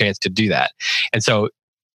is his chance to do that. And so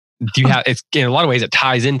do you have, it's in a lot of ways, it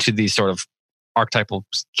ties into these sort of archetypal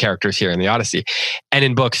characters here in the Odyssey. And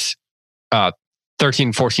in books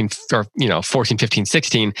 13, 14, or 14, 15,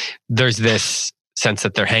 16, there's this sense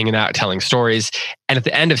that they're hanging out telling stories. And at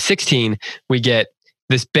the end of 16, we get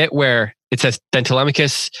this bit where it says, then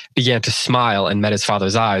Telemachus began to smile and met his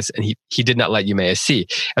father's eyes, and he did not let Eumaeus see.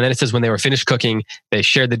 And then it says, when they were finished cooking, they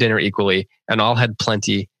shared the dinner equally, and all had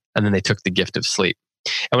plenty, and then they took the gift of sleep.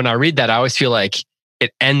 And when I read that, I always feel like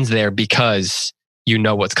it ends there because you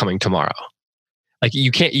know what's coming tomorrow. Like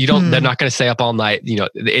they're not going to stay up all night.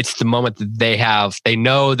 It's the moment that they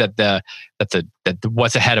know that that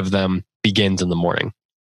what's ahead of them begins in the morning.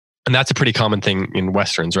 And that's a pretty common thing in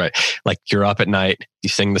Westerns, right? Like you're up at night, you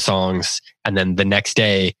sing the songs, and then the next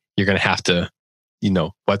day you're going to have to,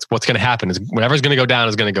 what's going to happen is whatever's going to go down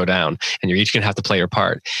is going to go down, and you're each going to have to play your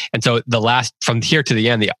part. And so from here to the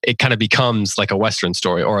end, it kind of becomes like a Western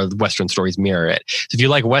story, or Western stories mirror it. So if you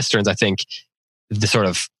like Westerns, I think the sort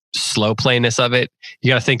of slow playness of it,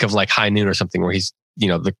 you got to think of like High Noon or something where he's,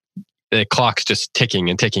 the clock's just ticking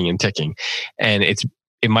and ticking and ticking, and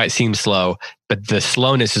it might seem slow, but the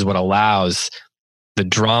slowness is what allows the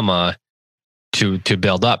drama to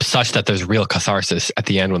build up such that there's real catharsis at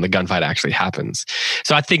the end when the gunfight actually happens.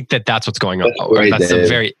 So I think that that's what's going on. That's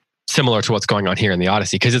very similar to what's going on here in the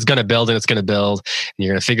Odyssey, because it's going to build and it's going to build, and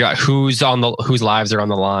you're going to figure out whose lives are on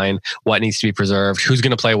the line, what needs to be preserved, who's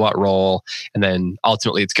going to play what role, and then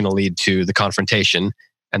ultimately it's going to lead to the confrontation,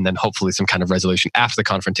 and then hopefully some kind of resolution after the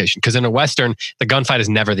confrontation. Because in a Western, the gunfight is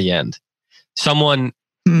never the end. Someone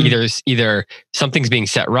either something's being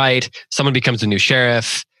set right, someone becomes a new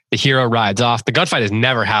sheriff, the hero rides off. The gunfight is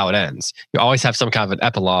never how it ends. You always have some kind of an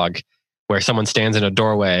epilogue where someone stands in a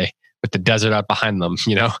doorway with the desert out behind them,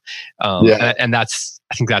 and I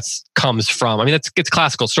think that's comes from, it's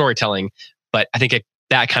classical storytelling, but I think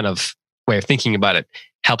that kind of way of thinking about it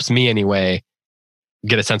helps me anyway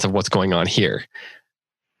get a sense of what's going on here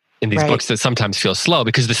in these books that sometimes feel slow,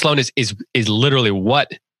 because the slowness is literally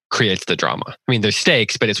what creates the drama. There's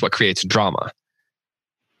stakes, but it's what creates drama.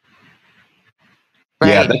 Right.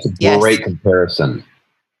 Yeah, that's a great comparison.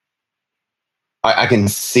 I can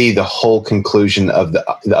see the whole conclusion of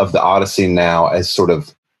the Odyssey now as sort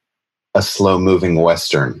of a slow-moving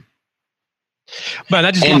Western. But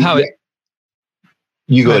I just love how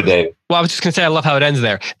You go, Dave. Well, I was just going to say, I love how it ends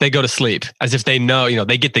there. They go to sleep as if they know,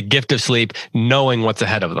 they get the gift of sleep, knowing what's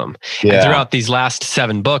ahead of them. Yeah. And throughout these last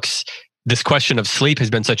 7 books, this question of sleep has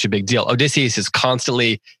been such a big deal. Odysseus is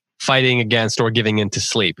constantly fighting against or giving into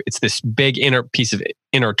sleep. It's this big piece of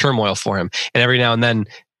inner turmoil for him. And every now and then,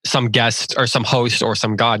 some guest or some host or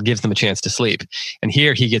some god gives them a chance to sleep. And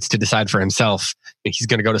here he gets to decide for himself. He's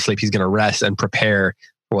going to go to sleep. He's going to rest and prepare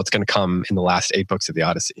for what's going to come in the last 8 books of the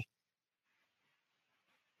Odyssey.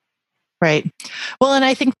 Right. Well, and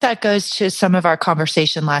I think that goes to some of our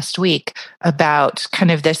conversation last week about kind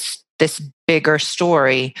of this bigger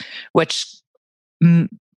story, which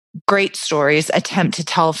great stories attempt to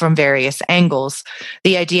tell from various angles.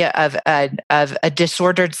 The idea of a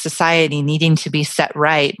disordered society needing to be set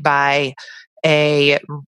right by a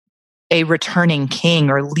returning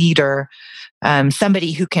king or leader,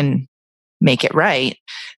 somebody who can make it right.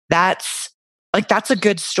 That's a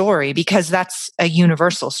good story, because that's a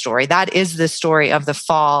universal story. That is the story of the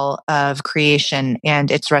fall of creation and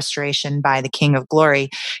its restoration by the King of Glory.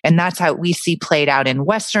 And that's how we see played out in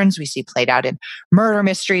Westerns. We see played out in murder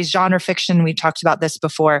mysteries, genre fiction. We've talked about this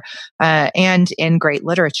before, and in great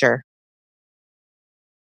literature.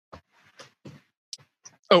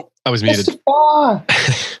 Oh, I was muted.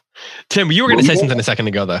 Tim, you were going to say something a second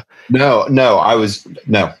ago, though. No.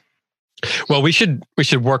 Well, we should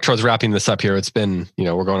work towards wrapping this up here. It's been,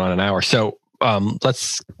 we're going on an hour. So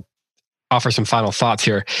let's offer some final thoughts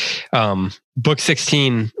here. Book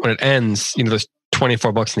 16, when it ends, there's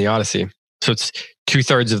 24 books in the Odyssey. So it's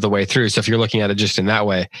 2/3 of the way through. So if you're looking at it just in that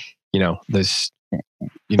way, there's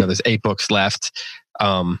 8 books left.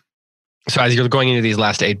 So as you're going into these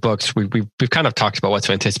last 8 books, we've kind of talked about what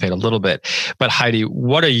to anticipate a little bit. But Heidi,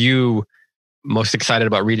 what are you most excited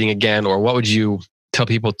about reading again, or what would you tell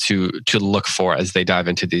people to look for as they dive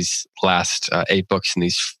into these last 8 books and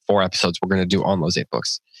these 4 episodes we're going to do on those 8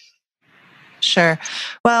 books? Sure.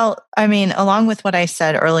 Well, along with what I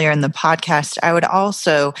said earlier in the podcast, I would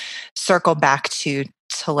also circle back to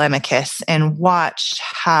Telemachus and watch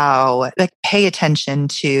pay attention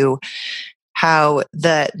to how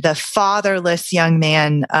the fatherless young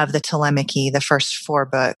man of the Telemachy, the first 4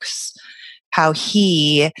 books, how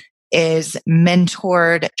he is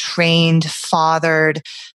mentored, trained, fathered,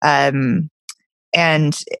 and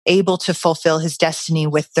able to fulfill his destiny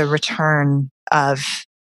with the return of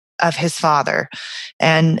of his father.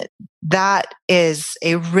 And that is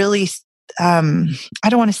a really, I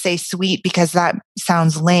don't want to say sweet because that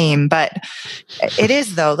sounds lame, but it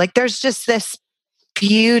is though. Like there's just this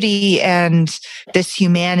beauty and this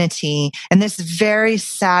humanity and this very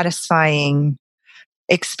satisfying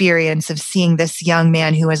experience of seeing this young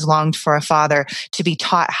man who has longed for a father to be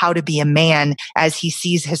taught how to be a man as he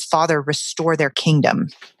sees his father restore their kingdom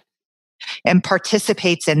and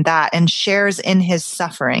participates in that and shares in his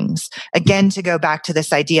sufferings. Again, to go back to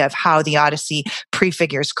this idea of how the Odyssey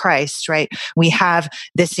prefigures Christ, right? We have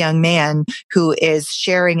this young man who is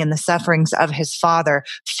sharing in the sufferings of his father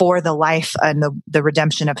for the life and the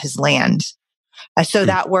redemption of his land. So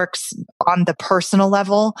that works on the personal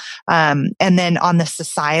level, and then on the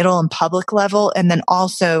societal and public level, and then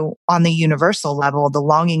also on the universal level, the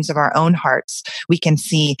longings of our own hearts, we can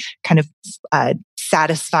see kind of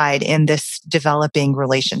satisfied in this developing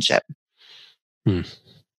relationship. Tim,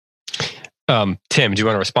 do you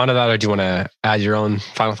want to respond to that, or do you want to add your own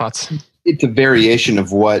final thoughts? It's a variation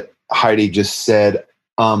of what Heidi just said.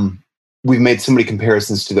 We've made so many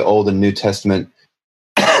comparisons to the Old and New Testament.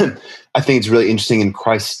 I think it's really interesting in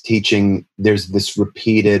Christ's teaching. There's this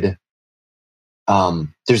repeated,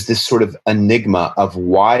 there's this sort of enigma of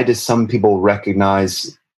why do some people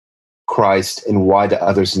recognize Christ and why do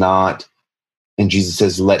others not? And Jesus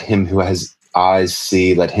says, let him who has eyes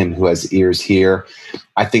see, let him who has ears hear.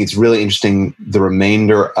 I think it's really interesting, the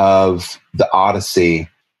remainder of the Odyssey,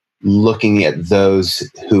 looking at those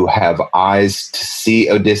who have eyes to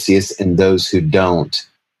see Odysseus and those who don't.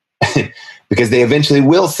 Because they eventually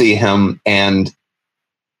will see him, and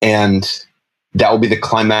that will be the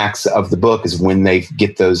climax of the book, is when they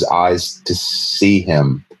get those eyes to see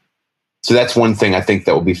him. So that's one thing I think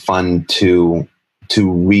that will be fun to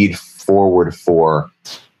read forward for,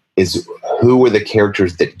 is who are the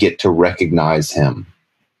characters that get to recognize him,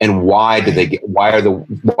 and why are they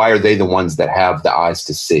the ones that have the eyes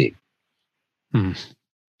to see?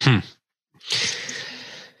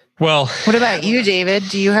 Well, what about you, David?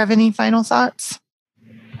 Do you have any final thoughts?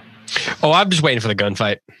 Oh, I'm just waiting for the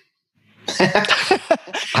gunfight.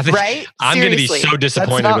 I think right? I'm going to be so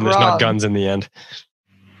disappointed when there's not guns in the end.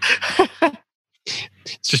 It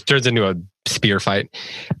just turns into a spear fight.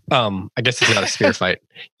 I guess it's not a spear fight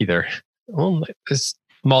either. Well, there's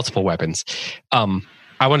multiple weapons.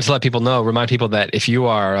 I wanted to remind people that if you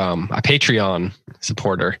are a Patreon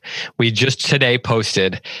supporter, we just today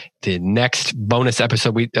posted the next bonus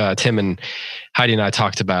episode. Tim and Heidi and I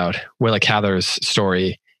talked about Willa Cather's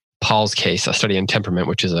story, Paul's Case, A Study in Temperament,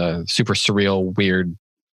 which is a super surreal, weird,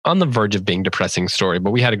 on the verge of being depressing story, but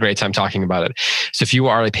we had a great time talking about it. So if you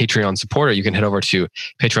are a Patreon supporter, you can head over to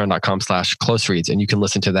patreon.com/closereads and you can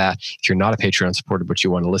listen to that. If you're not a Patreon supporter, but you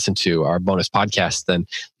want to listen to our bonus podcast, then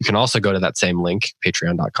you can also go to that same link,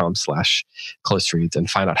 patreon.com/closereads, and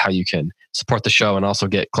find out how you can support the show and also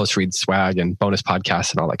get Close Reads swag and bonus podcasts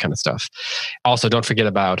and all that kind of stuff. Also, don't forget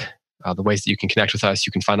about the ways that you can connect with us.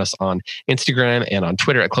 You can find us on Instagram and on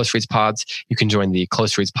Twitter at Close Reads Pods. You can join the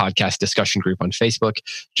Close Reads Podcast discussion group on Facebook.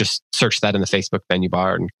 Just search that in the Facebook menu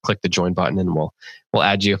bar and click the join button and we'll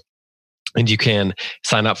add you. And you can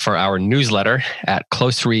sign up for our newsletter at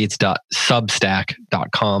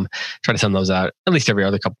closereads.substack.com. Try to send those out at least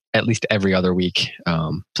every other week,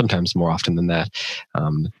 sometimes more often than that.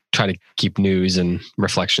 Try to keep news and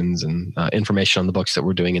reflections and information on the books that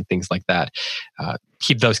we're doing and things like that.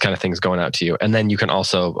 Keep those kind of things going out to you. And then you can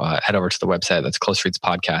also head over to the website. That's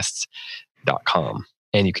closereadspodcasts.com.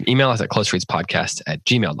 And you can email us at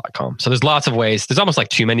closereadspodcast@gmail.com. So there's lots of ways. There's almost like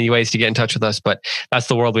too many ways to get in touch with us, but that's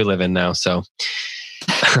the world we live in now. So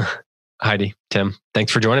Heidi, Tim,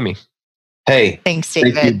 thanks for joining me. Hey, thanks,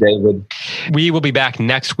 David. Thank you, David. We will be back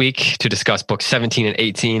next week to discuss books 17 and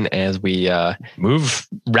 18 as we move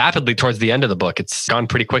rapidly towards the end of the book. It's gone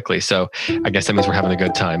pretty quickly, so I guess that means we're having a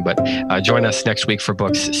good time. But join us next week for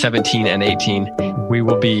books 17 and 18. We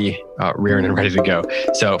will be rearing and ready to go.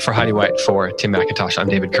 So for Heidi White, for Tim McIntosh, I'm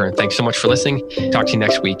David Kern. Thanks so much for listening. Talk to you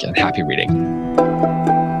next week, and happy reading.